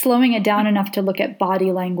slowing it down enough to look at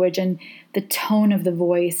body language and the tone of the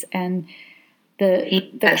voice and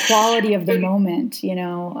the quality of the moment, you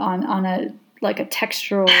know, on a like a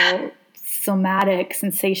textural, somatic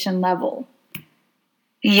sensation level.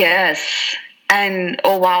 Yes. And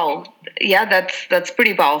oh wow. Yeah, that's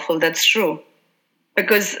pretty powerful. That's true.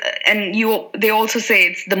 Because they also say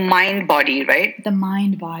it's the mind body, right? The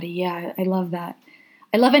mind body. Yeah, I love that.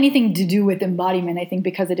 I love anything to do with embodiment, I think,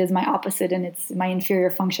 because it is my opposite and it's my inferior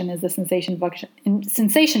function is the sensation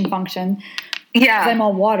function. Yeah. I'm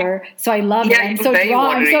all water. So I love it. I'm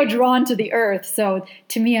so drawn to the earth. So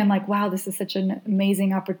to me, I'm like, wow, this is such an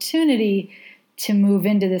amazing opportunity to move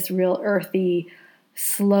into this real earthy,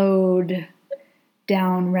 slowed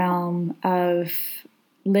down realm of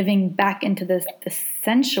living back into the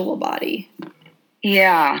sensual body.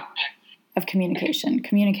 Yeah. Of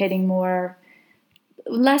communicating more,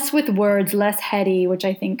 less with words, less heady, which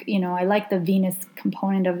I think, you know, I like the Venus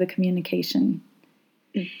component of the communication.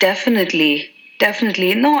 Definitely.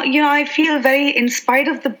 No, you know, I feel very, in spite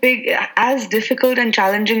of as difficult and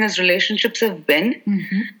challenging as relationships have been,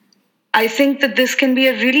 I think that this can be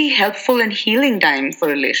a really helpful and healing time for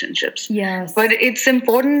relationships. Yes. But it's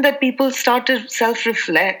important that people start to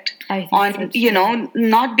self-reflect on, you know,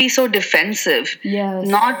 not be so defensive. Yes.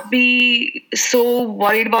 Not be so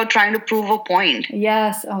worried about trying to prove a point.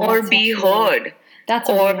 Yes. Or be heard. That's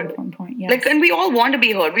a really important point, yes. Like, and we all want to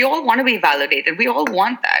be heard. We all want to be validated. We all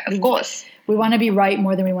want that, of course. We want to be right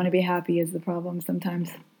more than we want to be happy is the problem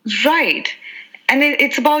sometimes. Right. And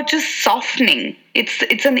it's about just softening. It's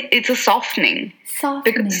a softening.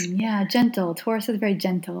 Softening, yeah, gentle. Taurus is very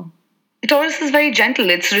gentle. Taurus is very gentle.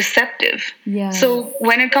 It's receptive. Yeah. So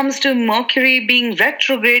when it comes to Mercury being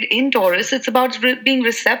retrograde in Taurus, it's about being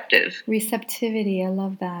receptive. Receptivity, I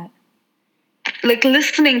love that. Like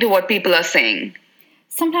listening to what people are saying.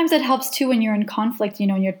 Sometimes it helps too when you're in conflict, you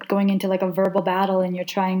know, and you're going into like a verbal battle and you're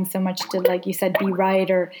trying so much to, like you said, be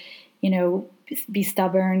right or, you know, be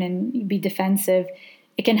stubborn and be defensive.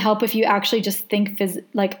 It can help if you actually just think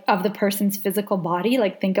of the person's physical body,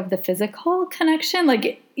 like think of the physical connection.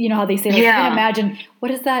 Like, you know how they say, like, you can imagine,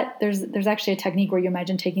 what is that? There's actually a technique where you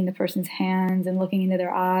imagine taking the person's hands and looking into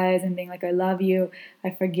their eyes and being like, I love you,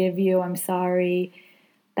 I forgive you, I'm sorry.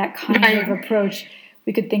 That kind of approach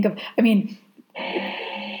we could think of. I mean,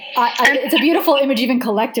 it's a beautiful image even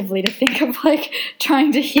collectively to think of like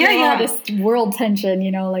trying to heal all this world tension, you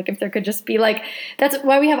know, like if there could just be like, that's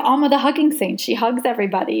why we have Alma the hugging saint. She hugs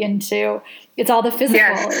everybody into, it's all the physical.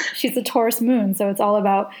 Yes. She's the Taurus moon. So it's all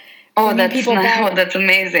about that's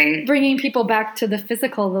amazing. Bringing people back to the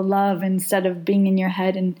physical, the love, instead of being in your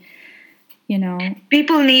head and, you know.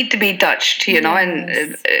 People need to be touched, you know,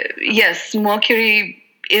 and yes, Mercury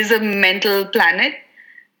is a mental planet,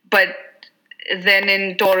 but then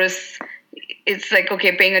in Taurus, it's like,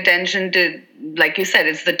 okay, paying attention to, like you said,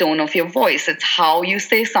 it's the tone of your voice. It's how you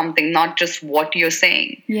say something, not just what you're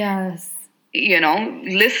saying. Yes. You know,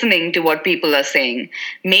 listening to what people are saying.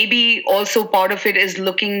 Maybe also part of it is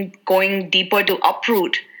going deeper to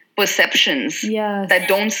uproot perceptions that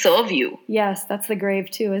don't serve you. Yes, that's the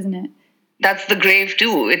grave too, isn't it? That's the grave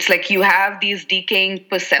too. It's like you have these decaying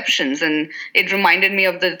perceptions, and it reminded me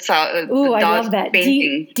of the I love that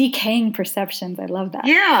painting. Decaying perceptions. I love that.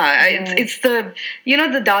 Yeah, it's the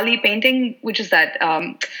the Dali painting, which is that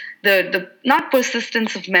the not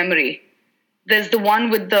persistence of memory. There's the one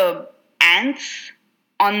with the ants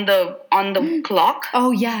on the clock. Oh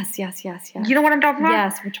yes. You know what I'm talking about?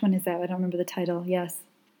 Yes. Which one is that? I don't remember the title. Yes.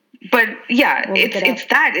 But yeah, it's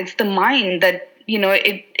that. It's the mind that, you know,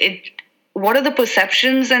 it what are the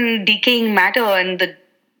perceptions and decaying matter and the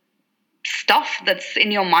stuff that's in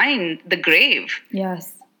your mind, the grave.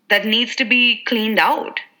 Yes. That needs to be cleaned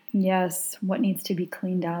out. Yes. What needs to be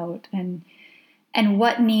cleaned out and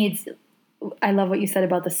what needs, I love what you said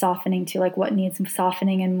about the softening too, like what needs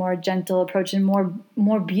softening and more gentle approach and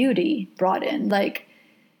more beauty brought in, like.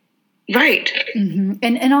 Right. Mm-hmm.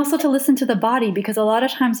 And also to listen to the body, because a lot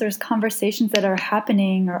of times there's conversations that are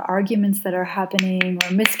happening or arguments that are happening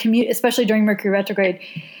or especially during Mercury retrograde,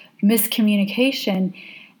 miscommunication.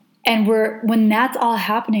 And when that's all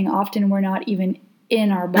happening, often we're not even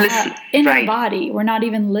in our body. Our body. We're not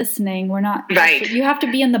even listening. We're not. Right. You have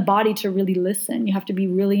to be in the body to really listen. You have to be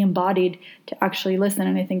really embodied to actually listen.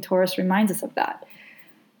 And I think Taurus reminds us of that.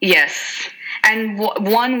 Yes. And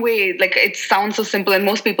one way, like it sounds so simple and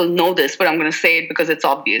most people know this, but I'm going to say it because it's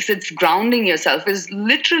obvious. It's grounding yourself, is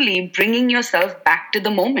literally bringing yourself back to the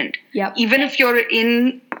moment. Yep. Even if you're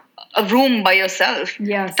in a room by yourself.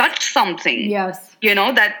 Yes. Touch something. Yes.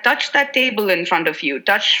 Touch that table in front of you.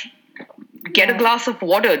 Get a glass of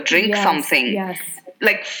water, drink something. Yes.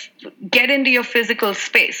 Like, get into your physical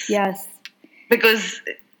space. Yes. Because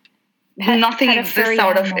nothing exists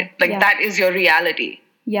out of it. Like, that is your reality.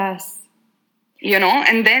 Yes.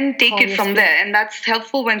 And then take it from there. And that's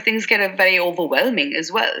helpful when things get very overwhelming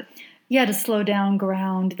as well. Yeah, to slow down,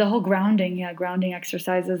 ground. The whole grounding. Yeah, grounding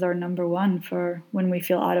exercises are number one for when we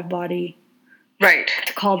feel out of body. Right.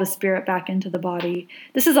 To call the spirit back into the body.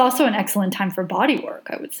 This is also an excellent time for body work,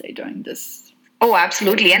 I would say, during this. Oh,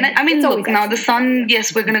 absolutely. And I mean, look, now the sun,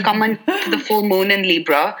 yes, we're going to come into the full moon in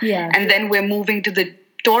Libra. Yeah. And then we're moving to the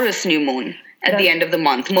Taurus new moon at the end of the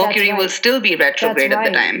month. Mercury will still be retrograde at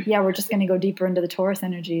the time. Yeah, we're just going to go deeper into the Taurus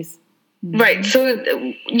energies. Mm-hmm. Right. So,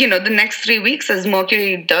 the next 3 weeks as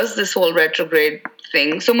Mercury does this whole retrograde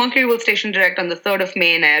thing. So Mercury will station direct on the 3rd of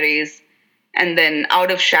May in Aries and then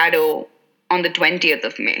out of shadow on the 20th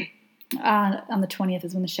of May. On the 20th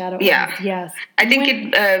is when the shadow ends. Yes. I think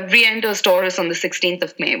it re-enters Taurus on the 16th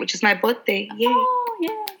of May, which is my birthday. Yay. Oh,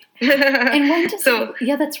 yeah. And when does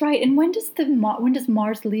yeah, that's right. And when does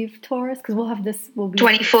Mars leave Taurus? Because we'll be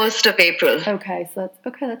 21st of April. Okay, so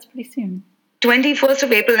that's pretty soon. 21st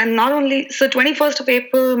of April, and not only 21st of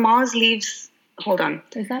April, Mars leaves. Hold on.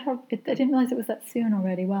 Is that how? I didn't realize it was that soon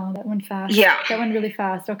already. Wow, that went fast. Yeah, that went really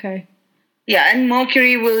fast. Okay. Yeah, and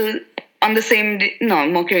Mercury will on the same day. No,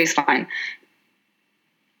 Mercury is fine.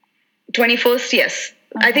 21st, yes.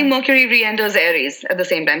 Okay. I think Mercury re-enters Aries at the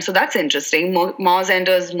same time, so that's interesting. Mars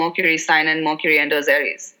enters Mercury's sign, and Mercury enters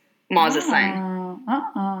Aries. Mars' sign.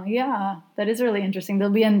 Yeah, that is really interesting.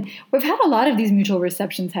 We've had a lot of these mutual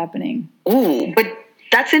receptions happening. Ooh, but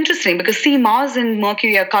that's interesting because Mars and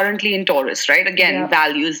Mercury are currently in Taurus, right? Again,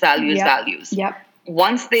 values. Yep.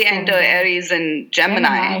 Once they enter Aries and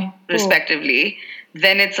Gemini, respectively,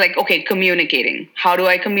 then it's like, okay, communicating. How do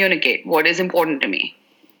I communicate? What is important to me?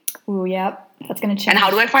 Ooh, yep. That's going to change. And how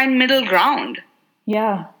do I find middle ground?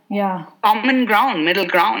 Yeah. Common ground, middle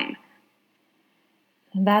ground.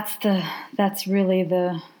 That's really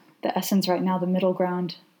the essence right now, the middle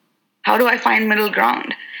ground. How do I find middle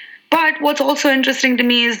ground? But what's also interesting to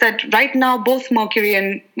me is that right now both Mercury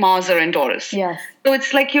and Mars are in Taurus. Yes. So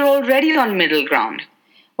it's like you're already on middle ground.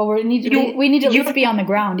 Well, we need to at least be on the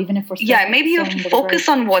ground, even if we're still maybe you have to focus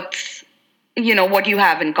on what you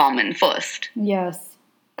have in common first. Yes,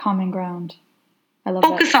 common ground. I love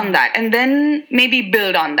focus on that, and then maybe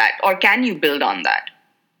build on that. Or can you build on that?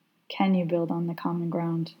 Can you build on the common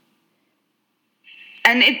ground?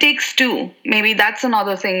 And it takes two. Maybe that's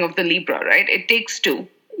another thing of the Libra, right? It takes two.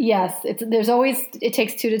 Yes, it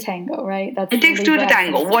takes two to tango, right? It takes two to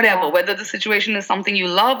tango, whatever. Yeah. Whether the situation is something you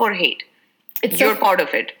love or hate, you're part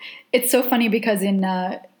of it. It's so funny because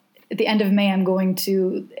at the end of May, I'm going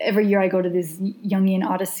to every year I go to these Jungian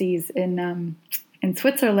Odysseys in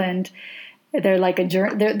Switzerland. They're like it's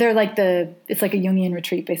like a Jungian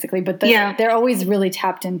retreat basically, but they're always really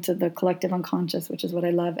tapped into the collective unconscious, which is what I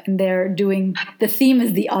love. And the theme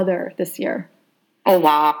is the other this year. Oh,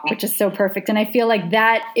 wow. Which is so perfect. And I feel like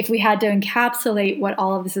that if we had to encapsulate what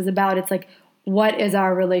all of this is about, it's like, what is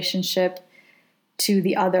our relationship to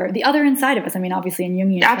the other inside of us? I mean, obviously in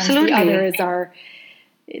Jungian terms, the other is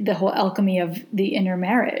the whole alchemy of the inner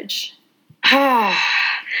marriage.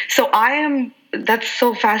 So that's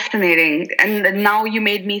so fascinating. And now you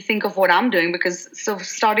made me think of what I'm doing because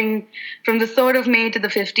starting from the 3rd of May to the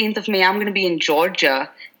 15th of May, I'm going to be in Georgia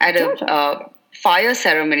at a fire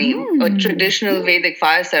ceremony, a traditional Vedic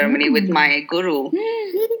fire ceremony with my guru,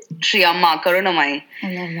 Sri Amma Karunamai.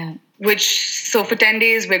 I love that. So for 10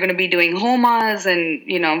 days, we're going to be doing homas and,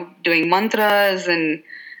 doing mantras, and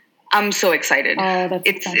I'm so excited. Oh,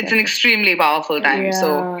 it's an extremely powerful time. Yeah,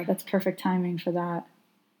 so that's perfect timing for that.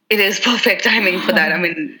 It is perfect timing for that. I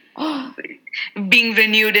mean, being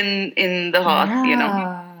renewed in the heart,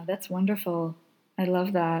 That's wonderful. I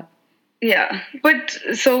love that. Yeah. But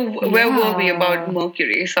where were we about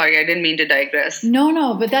Mercury? Sorry, I didn't mean to digress.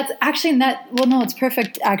 No, but that's actually it's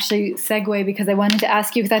perfect actually segue because I wanted to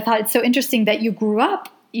ask you because I thought it's so interesting that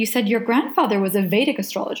you said your grandfather was a Vedic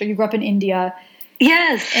astrologer. You grew up in India.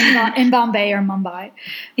 Yes. In Bombay or Mumbai.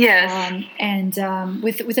 Yes.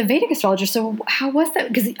 With a Vedic astrologer. So how was that?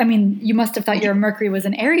 Because, I mean, you must have thought your Mercury was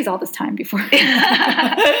in Aries all this time before.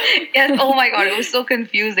 Yes. Oh, my God. It was so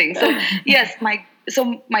confusing. So, yes, my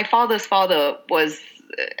father's father was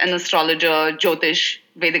an astrologer, Jyotish,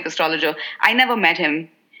 Vedic astrologer. I never met him.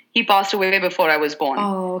 He passed away before I was born.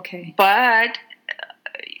 Oh, okay. But,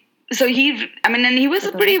 he was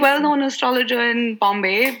a pretty well-known astrologer in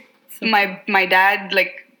Bombay. My dad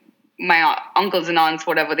my uncles and aunts,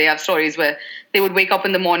 whatever, they have stories where they would wake up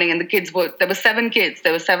in the morning and there were 7 kids,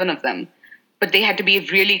 there were 7 of them. But they had to be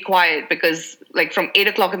really quiet because like from 8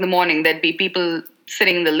 o'clock in the morning, there'd be people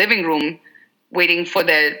sitting in the living room waiting for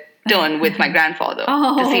their turn with my grandfather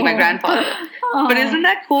to see my grandfather. Oh. But isn't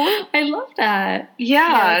that cool? I love that.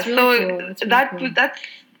 Yeah, it's really so cool. It's really cool. that's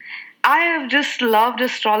I have just loved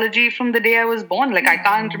astrology from the day I was born. Like I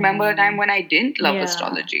can't remember a time when I didn't love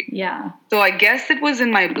astrology. Yeah. So I guess it was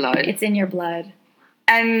in my blood. It's in your blood.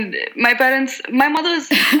 And my mother's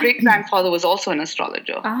great-grandfather was also an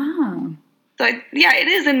astrologer. Ah. So it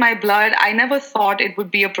is in my blood. I never thought it would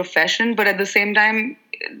be a profession, but at the same time,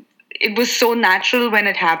 it was so natural when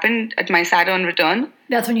it happened at my Saturn return.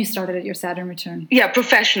 That's when you started at your Saturn return? Yeah,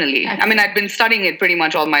 professionally. Okay. I mean, I'd been studying it pretty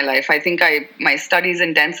much all my life. I think my studies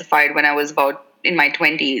intensified when I was about in my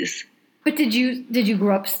 20s. But did you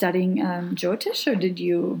grow up studying Jyotish, or did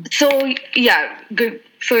you? So, yeah, good.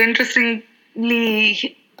 So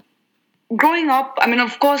interestingly, growing up, I mean,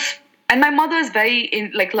 of course, and my mother is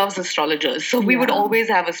loves astrologers. So we would always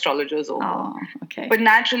have astrologers over. Oh, okay. But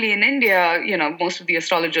naturally in India, most of the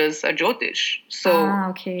astrologers are Jyotish. So,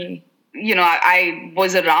 okay. I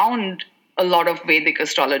was around a lot of Vedic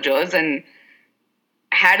astrologers and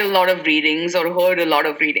had a lot of readings or heard a lot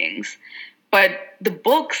of readings. But the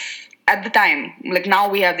books at the time, like now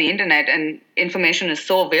we have the internet and information is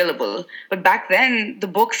so available. But back then, the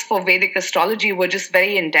books for Vedic astrology were just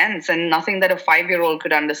very intense and nothing that a 5-year-old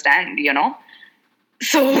could understand,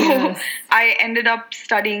 So I ended up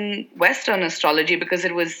studying Western astrology because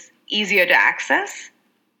it was easier to access.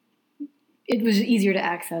 It was easier to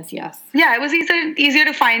access, yes. Yeah, it was easier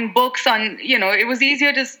to find books on, it was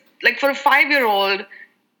easier to, like for a 5-year-old,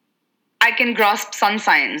 I can grasp sun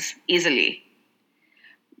signs easily.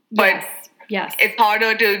 But yes. It's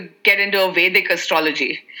harder to get into a Vedic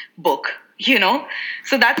astrology book,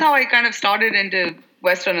 So that's how I kind of started into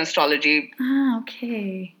Western astrology. Ah,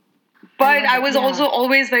 okay. But I was also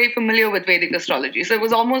always very familiar with Vedic astrology. So it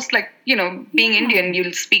was almost like, being Indian,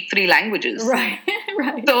 you'll speak 3 languages. Right.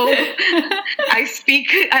 So I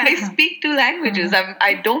speak 2 languages.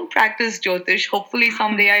 I don't practice Jyotish. Hopefully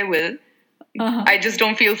someday I will. Uh-huh. I just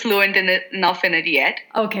don't feel fluent enough in it yet.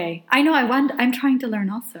 Okay. I know. I'm trying to learn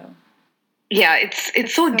also. Yeah,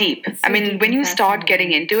 it's so deep. It's so I mean, when you start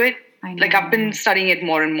getting into it, like I've been studying it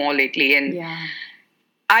more and more lately. And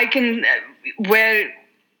I can, where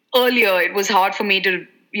earlier it was hard for me to,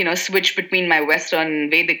 switch between my Western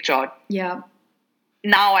and Vedic chart. Yeah.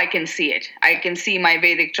 Now I can see it. I can see my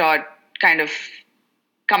Vedic chart kind of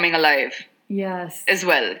coming alive. Yes. As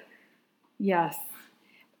well. Yes.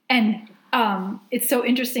 And it's so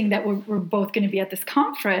interesting that we're both going to be at this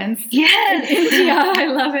conference. Yes. In India. I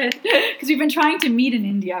love it. Because we've been trying to meet in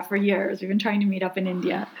India for years. We've been trying to meet up in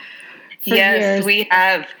India for years. We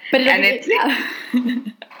have. But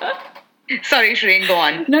Sorry, Shireen, go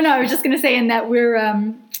on. No, I was just going to say, in that we're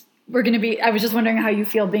going to be, I was just wondering how you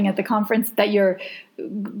feel being at the conference, that you're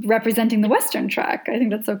representing the Western track. I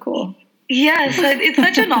think that's so cool. Yes, it's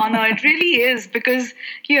such an honor. It really is, because,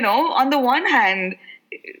 on the one hand,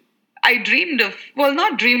 I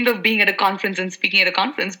not dreamed of being at a conference and speaking at a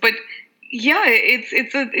conference, but yeah,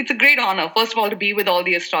 it's a great honor. First of all, to be with all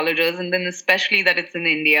the astrologers, and then especially that it's in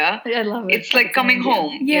India. I love it. It's like coming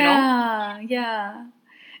home, Yeah.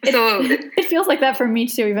 So it feels like that for me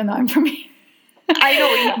too, even though I'm from here. I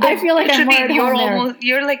know. I feel like I'm more at home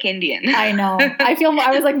you're like Indian. I know. I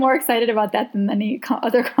was like more excited about that than any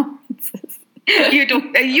other conferences. You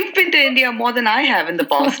do. You've been to India more than I have in the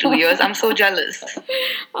past 2 years. I'm so jealous.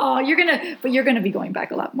 Oh, you're gonna be going back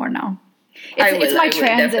a lot more now. It's my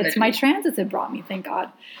transits. Definitely. My transits have brought me. Thank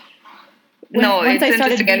God. It's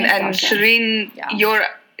interesting. And Shireen,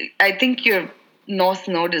 I think your North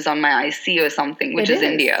Node is on my IC or something, which is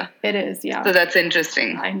India. It is, yeah. So that's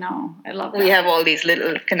interesting. I know. I love that. We have all these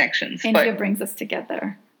little connections. India brings us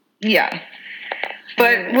together. Yeah.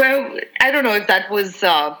 But, I don't know if that was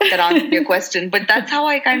that answered your question, but that's how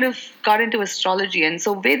I kind of got into astrology. And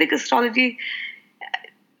so Vedic astrology,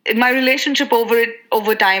 my relationship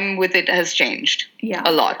over time with it has changed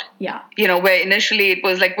a lot. Yeah. Where initially it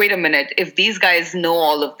was like, wait a minute, if these guys know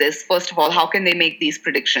all of this, first of all, how can they make these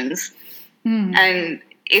predictions? And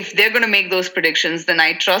if they're going to make those predictions, then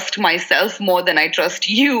I trust myself more than I trust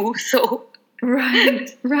you. So right.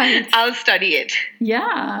 I'll study it.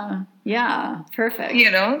 Yeah, perfect.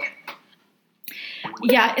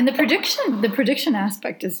 Yeah, and the prediction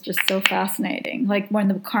aspect is just so fascinating. Like when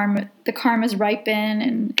the karmas ripen,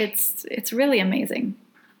 and it's really amazing.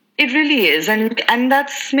 It really is, and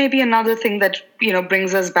that's maybe another thing that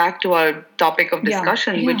brings us back to our topic of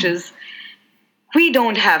discussion, which is we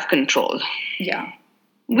don't have control. Yeah.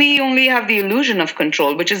 We only have the illusion of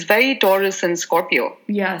control, which is very Taurus and Scorpio.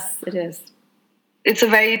 Yes, it is. It's a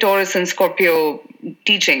very Taurus and Scorpio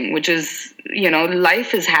teaching, which is,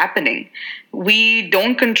 life is happening. We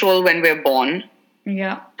don't control when we're born.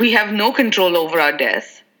 Yeah. We have no control over our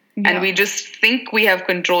death. Yeah. And we just think we have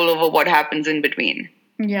control over what happens in between.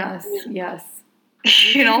 Yes.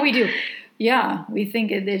 We do. Yeah, we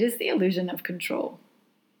think it is the illusion of control.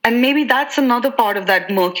 And maybe that's another part of that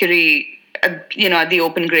Mercury, at the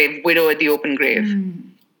open grave, widow at the open grave.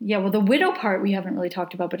 Yeah, well, the widow part we haven't really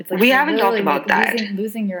talked about, but it's like we haven't talked about that.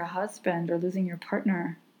 Losing your husband or losing your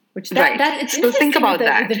partner, which right. It's so think about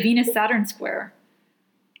that. With the Venus-Saturn square.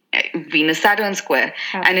 Venus-Saturn square,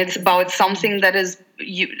 and it's about something that is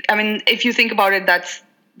if you think about it, that's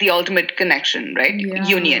the ultimate connection, right? Yeah,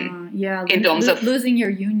 union. Yeah, in terms of losing your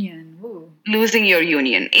union. Ooh. Losing your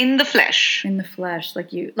union in the flesh.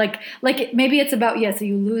 Like maybe it's about so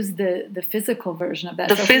you lose the physical version of that.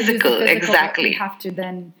 The physical, exactly. We have to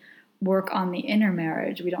then work on the inner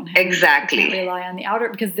marriage. We don't have exactly to rely on the outer,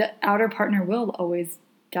 because the outer partner will always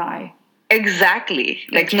die. Exactly.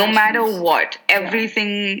 Like no matter what,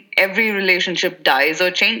 everything, every relationship dies or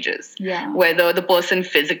changes. Yeah. Whether the person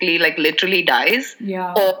physically, like literally dies,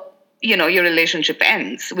 or your relationship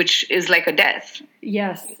ends, which is like a death.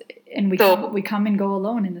 Yes, and we come and go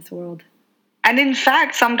alone in this world. And in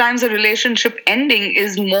fact, sometimes a relationship ending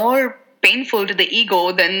is more painful to the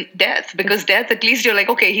ego than death, because death, at least you're like,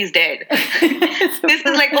 okay, he's dead. This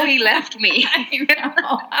is like, oh, he left me.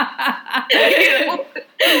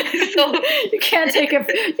 So you can't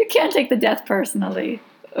take the death personally.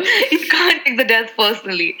 You can't take the death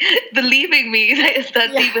personally. The leaving me,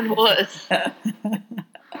 that's even worse.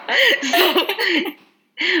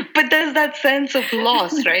 But there's that sense of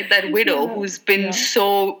loss, right? That widow who's been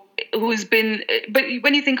but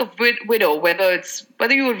when you think of widow, whether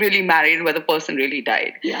you were really married, whether the person really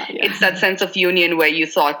died, it's that sense of union where you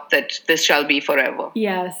thought that this shall be forever.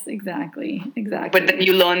 Yes, exactly. But then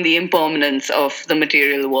you learn the impermanence of the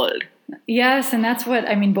material world. Yes, and that's what,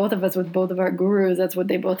 both of us with both of our gurus, that's what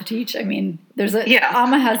they both teach. There's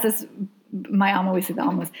Amma has this, my Amma, we say the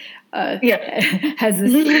Ammas, has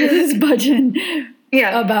this bhajan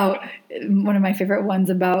about, one of my favorite ones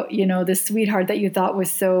about, the sweetheart that you thought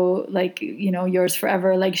was so, yours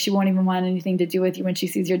forever, like she won't even want anything to do with you when she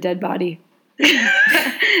sees your dead body.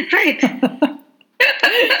 Right.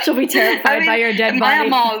 She'll be terrified by your dead body. My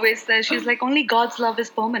Amma always says, she's like, only God's love is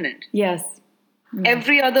permanent. Yes.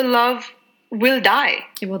 Every other love will die.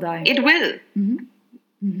 It will die. It will. Mm-hmm.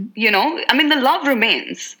 Mm-hmm. The love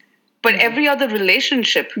remains, but every other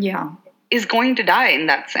relationship is going to die in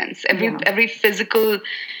that sense. Every physical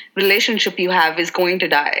relationship you have is going to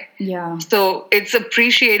die. Yeah. So it's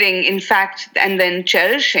appreciating, in fact, and then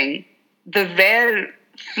cherishing the rare,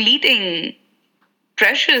 fleeting,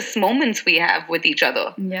 precious moments we have with each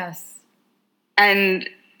other. Yes. And,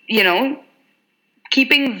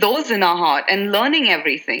 keeping those in our heart and learning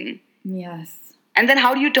everything. Yes. And then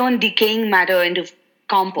how do you turn decaying matter into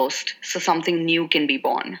compost so something new can be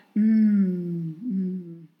born?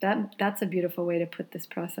 That's a beautiful way to put this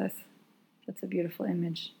process. That's a beautiful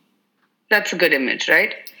image. That's a good image,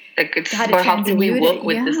 right? Like it's about how do we work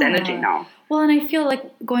with this energy now? Well, and I feel like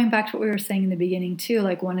going back to what we were saying in the beginning too,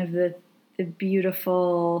 like one of the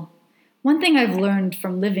beautiful, one thing I've learned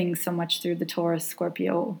from living so much through the Taurus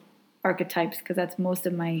Scorpio archetypes, because that's most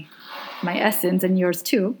of my essence, and yours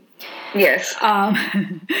too. Yes.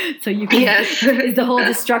 So you can is the whole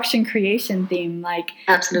destruction creation theme, like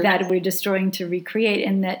absolutely, that we're destroying to recreate,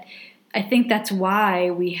 and that I think that's why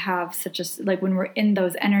we have such a, like when we're in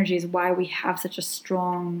those energies, why we have such a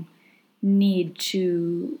strong need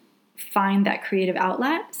to find that creative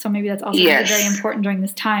outlet. So maybe that's also very important during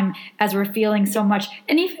this time, as we're feeling so much,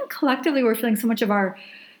 and even collectively we're feeling so much of our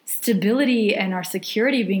stability and our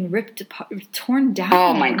security being ripped apart, torn down.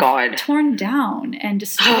 Oh my God. Torn down and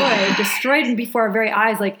destroyed before our very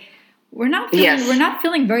eyes. Like we're not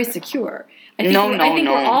feeling very secure. I think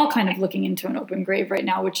we're all kind of looking into an open grave right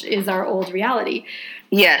now, which is our old reality.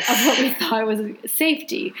 Yes. Of what we thought was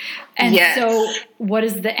safety. And so what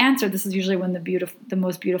is the answer? This is usually when the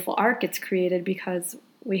most beautiful art gets created, because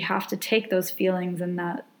we have to take those feelings and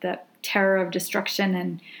that terror of destruction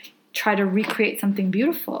and try to recreate something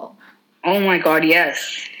beautiful. Oh my God,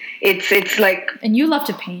 yes. It's like... And you love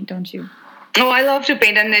to paint, don't you? Oh, I love to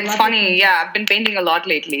paint, and it's funny. Yeah, I've been painting a lot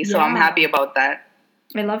lately, so I'm happy about that.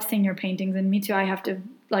 I love seeing your paintings, and me too. I have to,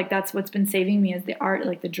 like, that's what's been saving me is the art,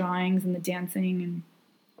 like the drawings and the dancing.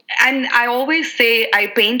 And I always say I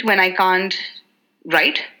paint when I can't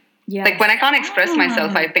write. Yeah. Like when I can't express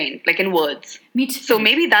myself, I paint, like in words. Me too. So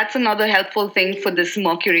maybe that's another helpful thing for this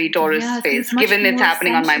Mercury Taurus phase, given it's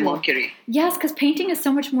happening on my Mercury. Yes, because painting is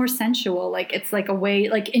so much more sensual. Like it's like a way,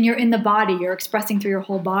 like you're in the body, you're expressing through your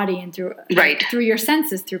whole body and through through your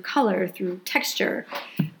senses, through color, through texture.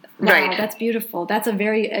 Wow, right. That's beautiful. That's a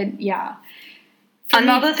very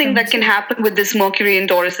Another thing that can happen with this Mercury in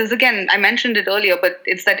Taurus is, again, I mentioned it earlier, but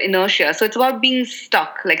it's that inertia. So it's about being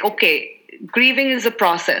stuck. Like, okay, grieving is a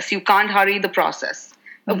process. You can't hurry the process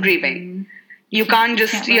of grieving. You can't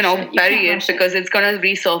just, bury it because it's going to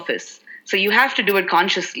resurface. So you have to do it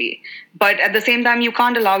consciously. But at the same time, you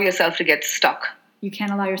can't allow yourself to get stuck. You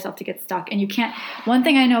can't allow yourself to get stuck. And you can't. One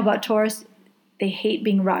thing I know about Taurus, they hate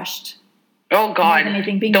being rushed. Oh, God.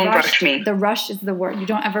 Don't rush me. The rush is the word. You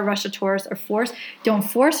don't ever rush a Taurus or force. Don't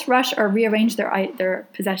force, rush, or rearrange their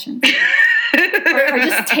possessions. or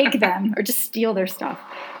just take them or just steal their stuff.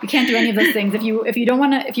 You can't do any of those things. If you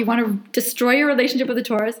want to destroy your relationship with a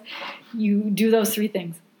Taurus, you do those 3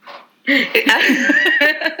 things.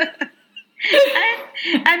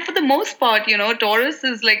 and for the most part, Taurus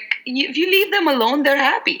is like, if you leave them alone, they're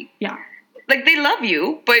happy. Yeah. Like, they love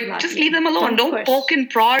you, but just leave them alone. Don't poke and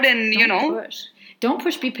prod and, push. Don't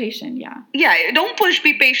push, be patient, yeah. Yeah, don't push,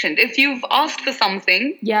 be patient. If you've asked for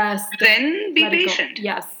something, yes, then be patient.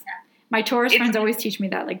 Yes. My Taurus friends always teach me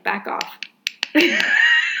that, like, back off.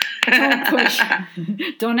 Don't push.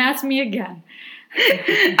 Don't ask me again.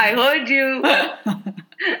 I heard you.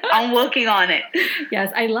 I'm working on it.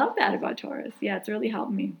 Yes, I love that about Taurus. Yeah, it's really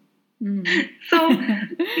helped me. So,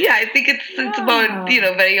 yeah, I think it's about,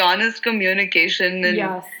 very honest communication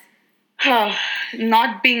and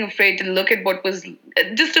not being afraid to look at what was,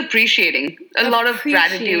 just appreciating. A lot of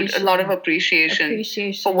gratitude, a lot of appreciation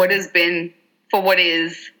for what has been, for what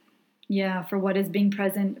is. Yeah, for what is being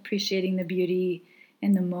present, appreciating the beauty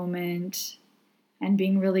in the moment, and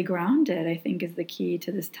being really grounded, I think, is the key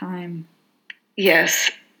to this time. Yes.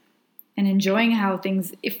 And enjoying how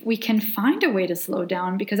things, if we can find a way to slow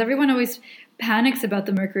down, because everyone always panics about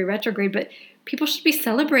the Mercury retrograde, but people should be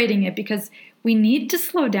celebrating it because we need to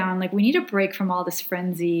slow down. Like, we need a break from all this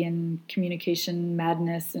frenzy and communication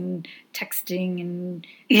madness and texting and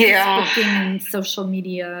Facebooking and social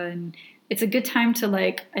media. And it's a good time to,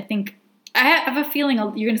 like, I think, I have a feeling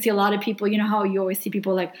you're going to see a lot of people, how you always see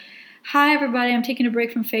people like, hi, everybody, I'm taking a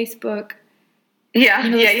break from Facebook. Yeah.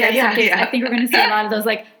 I think we're going to see a lot of those,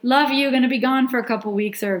 like, love you, going to be gone for a couple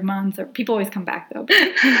weeks or months, or people always come back, though.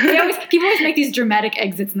 People always make these dramatic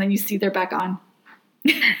exits, and then you see they're back on.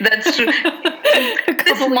 That's true.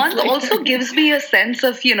 This month also gives me a sense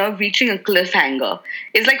of, reaching a cliffhanger.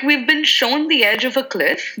 It's like we've been shown the edge of a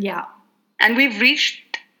cliff. Yeah. And we've reached,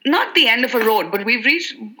 not the end of a road, but we've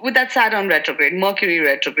reached with that Saturn retrograde, Mercury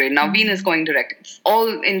retrograde, now Venus going direct. It's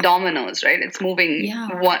all in dominoes, right? It's moving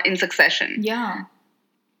in succession. Yeah.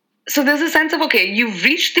 So there's a sense of, okay, you've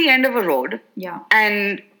reached the end of a road. Yeah.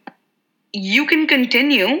 And you can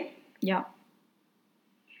continue. Yeah.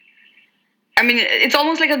 I mean, it's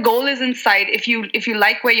almost like a goal is in sight. If you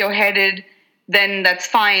like where you're headed, then that's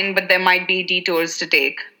fine, but there might be detours to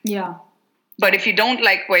take. Yeah. But if you don't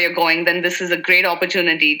like where you're going, then this is a great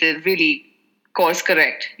opportunity to really course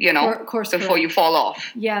correct, before you fall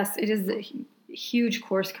off. Yes, it is a huge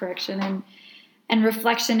course correction and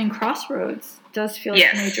reflection and crossroads. It does feel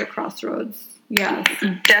like major crossroads. Yes.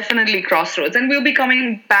 Definitely crossroads. And we'll be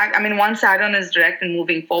coming back. I mean, once Saturn is direct and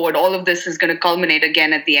moving forward, all of this is going to culminate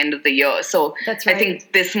again at the end of the year. So that's right. I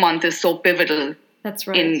think this month is so pivotal. That's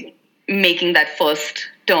right. In making that first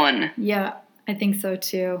turn. Yeah. I think so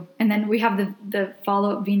too. And then we have the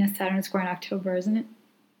follow-up Venus-Saturn square in October, isn't it?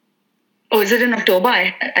 Oh, is it in October?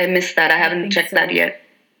 I missed that. I haven't checked that yet.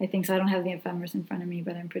 I think so. I don't have the ephemeris in front of me,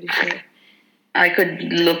 but I'm pretty sure. I could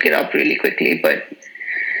look it up really quickly, but...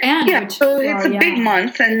 And so it's a big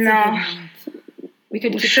month, and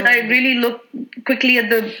should I really look quickly at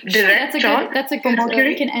the direct chart? That's a good.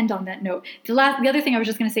 We can end on that note. The other thing I was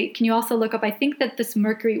just going to say, can you also look up? I think that this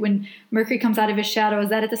Mercury, when Mercury comes out of his shadow, is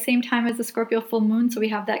that at the same time as the Scorpio full moon? So we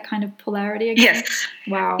have that kind of polarity again. Yes.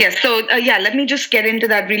 Wow. Yes. So let me just get into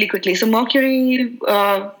that really quickly. So Mercury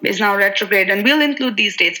is now retrograde, and we'll include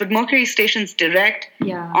these dates. But Mercury stations direct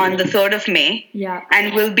on the 3rd of May. Yeah.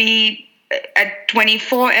 And will be at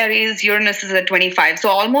 24 Aries. Uranus is at 25. So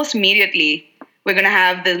almost immediately, we're going to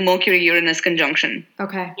have the Mercury-Uranus conjunction.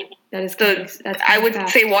 Okay. That is good. So I would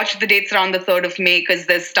say watch the dates around the 3rd of May because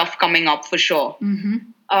there's stuff coming up for sure.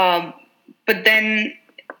 Mm-hmm. But then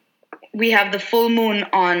we have the full moon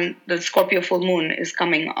the Scorpio full moon is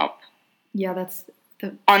coming up. Yeah, that's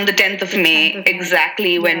on the 10th of May,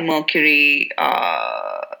 exactly when Mercury...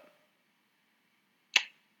 on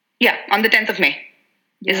the 10th of May.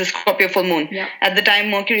 is a Scorpio full moon. Yeah. At the time,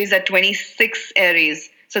 Mercury is at 26 Aries.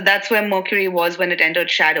 So that's where Mercury was when it entered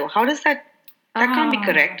shadow. How does that can't be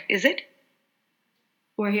correct, is it?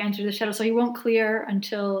 Where he entered the shadow. So he won't clear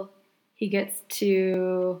until he gets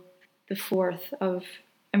to the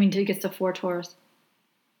he gets to 4 Taurus.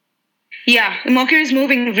 Yeah, Mercury is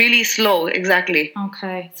moving really slow, exactly.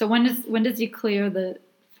 Okay. So when does he clear the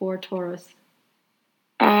 4 Taurus?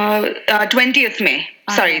 20th May.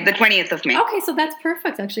 Sorry, the 20th of May. Okay, so that's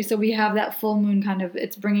perfect, actually. So we have that full moon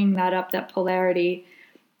it's bringing that up, that polarity.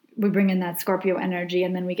 We bring in that Scorpio energy,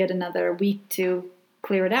 and then we get another week to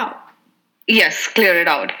clear it out. Yes, clear it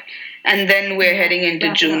out. And then we're heading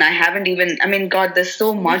into June. God, there's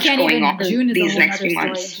so much going on these next few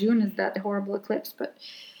months. June is that horrible eclipse, but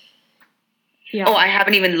yeah. Oh, I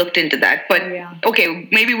haven't even looked into that. But okay,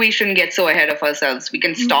 maybe we shouldn't get so ahead of ourselves. We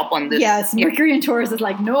can stop on this. Yes, Mercury in Taurus is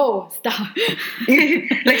like, no, stop.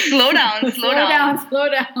 Like, slow down. Slow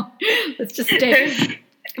down. Let's just stay.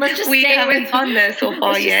 We haven't done this so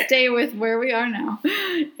far yet. Stay with where we are now.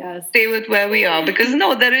 Yes. Stay with where we are. Because,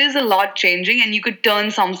 there is a lot changing and you could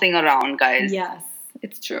turn something around, guys. Yes,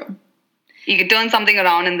 it's true. You could turn something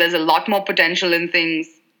around and there's a lot more potential in things.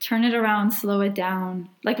 Turn it around, slow it down.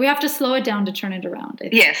 Like, we have to slow it down to turn it around.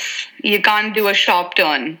 Yes. You can't do a sharp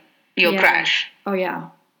turn. You'll crash. Oh, yeah.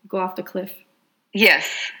 Go off the cliff.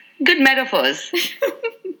 Yes. Good metaphors.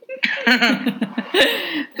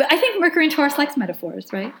 But I think Mercury and Taurus likes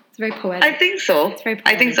metaphors, right? It's very poetic. I think so. It's very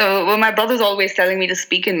poetic. I think so. Well, my brother's always telling me to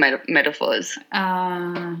speak in metaphors.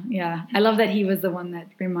 Yeah. I love that he was the one that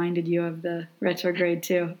reminded you of the retrograde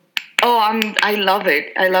too. Oh, I love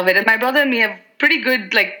it. I love it. And my brother and me have pretty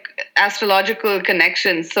good astrological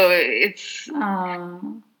connections. So it's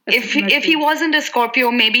if he wasn't a Scorpio,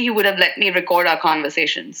 maybe he would have let me record our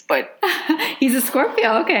conversations. But he's a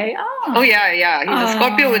Scorpio, okay. Oh yeah. He's a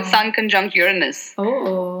Scorpio with Sun conjunct Uranus.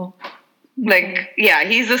 Oh. Okay.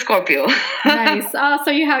 He's a Scorpio. Nice. So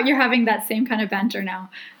you're having that same kind of banter now,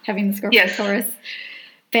 having the Scorpio Taurus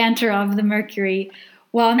banter of the Mercury.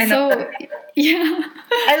 Well, I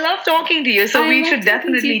love talking to you, so we should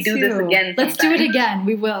definitely do this again sometime. Let's do it again.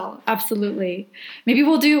 We will. Absolutely. Maybe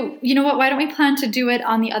we'll do, you know what, why don't we plan to do it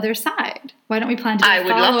on the other side? Why don't we plan to do a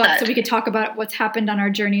follow-up so we could talk about what's happened on our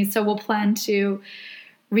journeys? So we'll plan to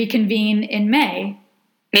reconvene in May.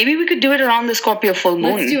 Maybe we could do it around the Scorpio full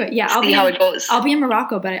moon. Let's do it. Yeah, see how it goes. I'll be in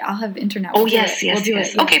Morocco, but I'll have internet. We'll do it.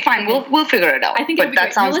 Yeah. Okay, fine. Okay. We'll figure it out. I think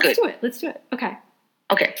that sounds good. Let's do it. Okay.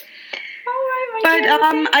 Okay. But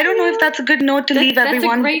I don't know if that's a good note to leave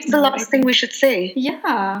everyone. What's the last thing we should say?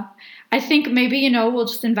 Yeah. I think maybe, we'll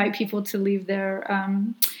just invite people to leave their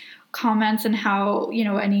comments and how,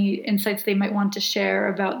 any insights they might want to share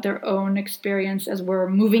about their own experience as we're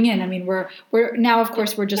moving in. I mean, we're now, of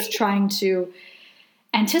course, we're just trying to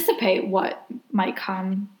anticipate what might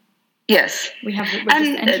come. Yes.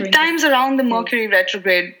 And times around the Mercury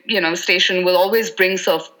retrograde, station will always bring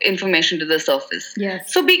information to the surface.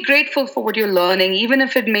 Yes. So be grateful for what you're learning, even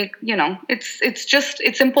if it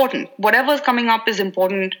it's important. Whatever's coming up is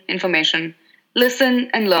important information. Listen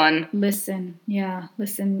and learn. Listen. Yeah.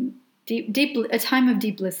 Listen. Deep, a time of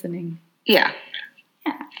deep listening. Yeah.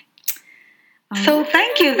 So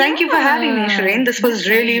thank you for having me, Shireen. This was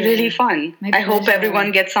really, really fun. I hope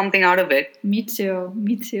everyone gets something out of it. Me too.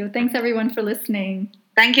 Thanks everyone for listening.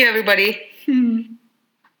 Thank you, everybody.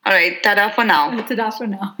 All right, ta-da for now. Ta-da for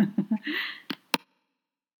now.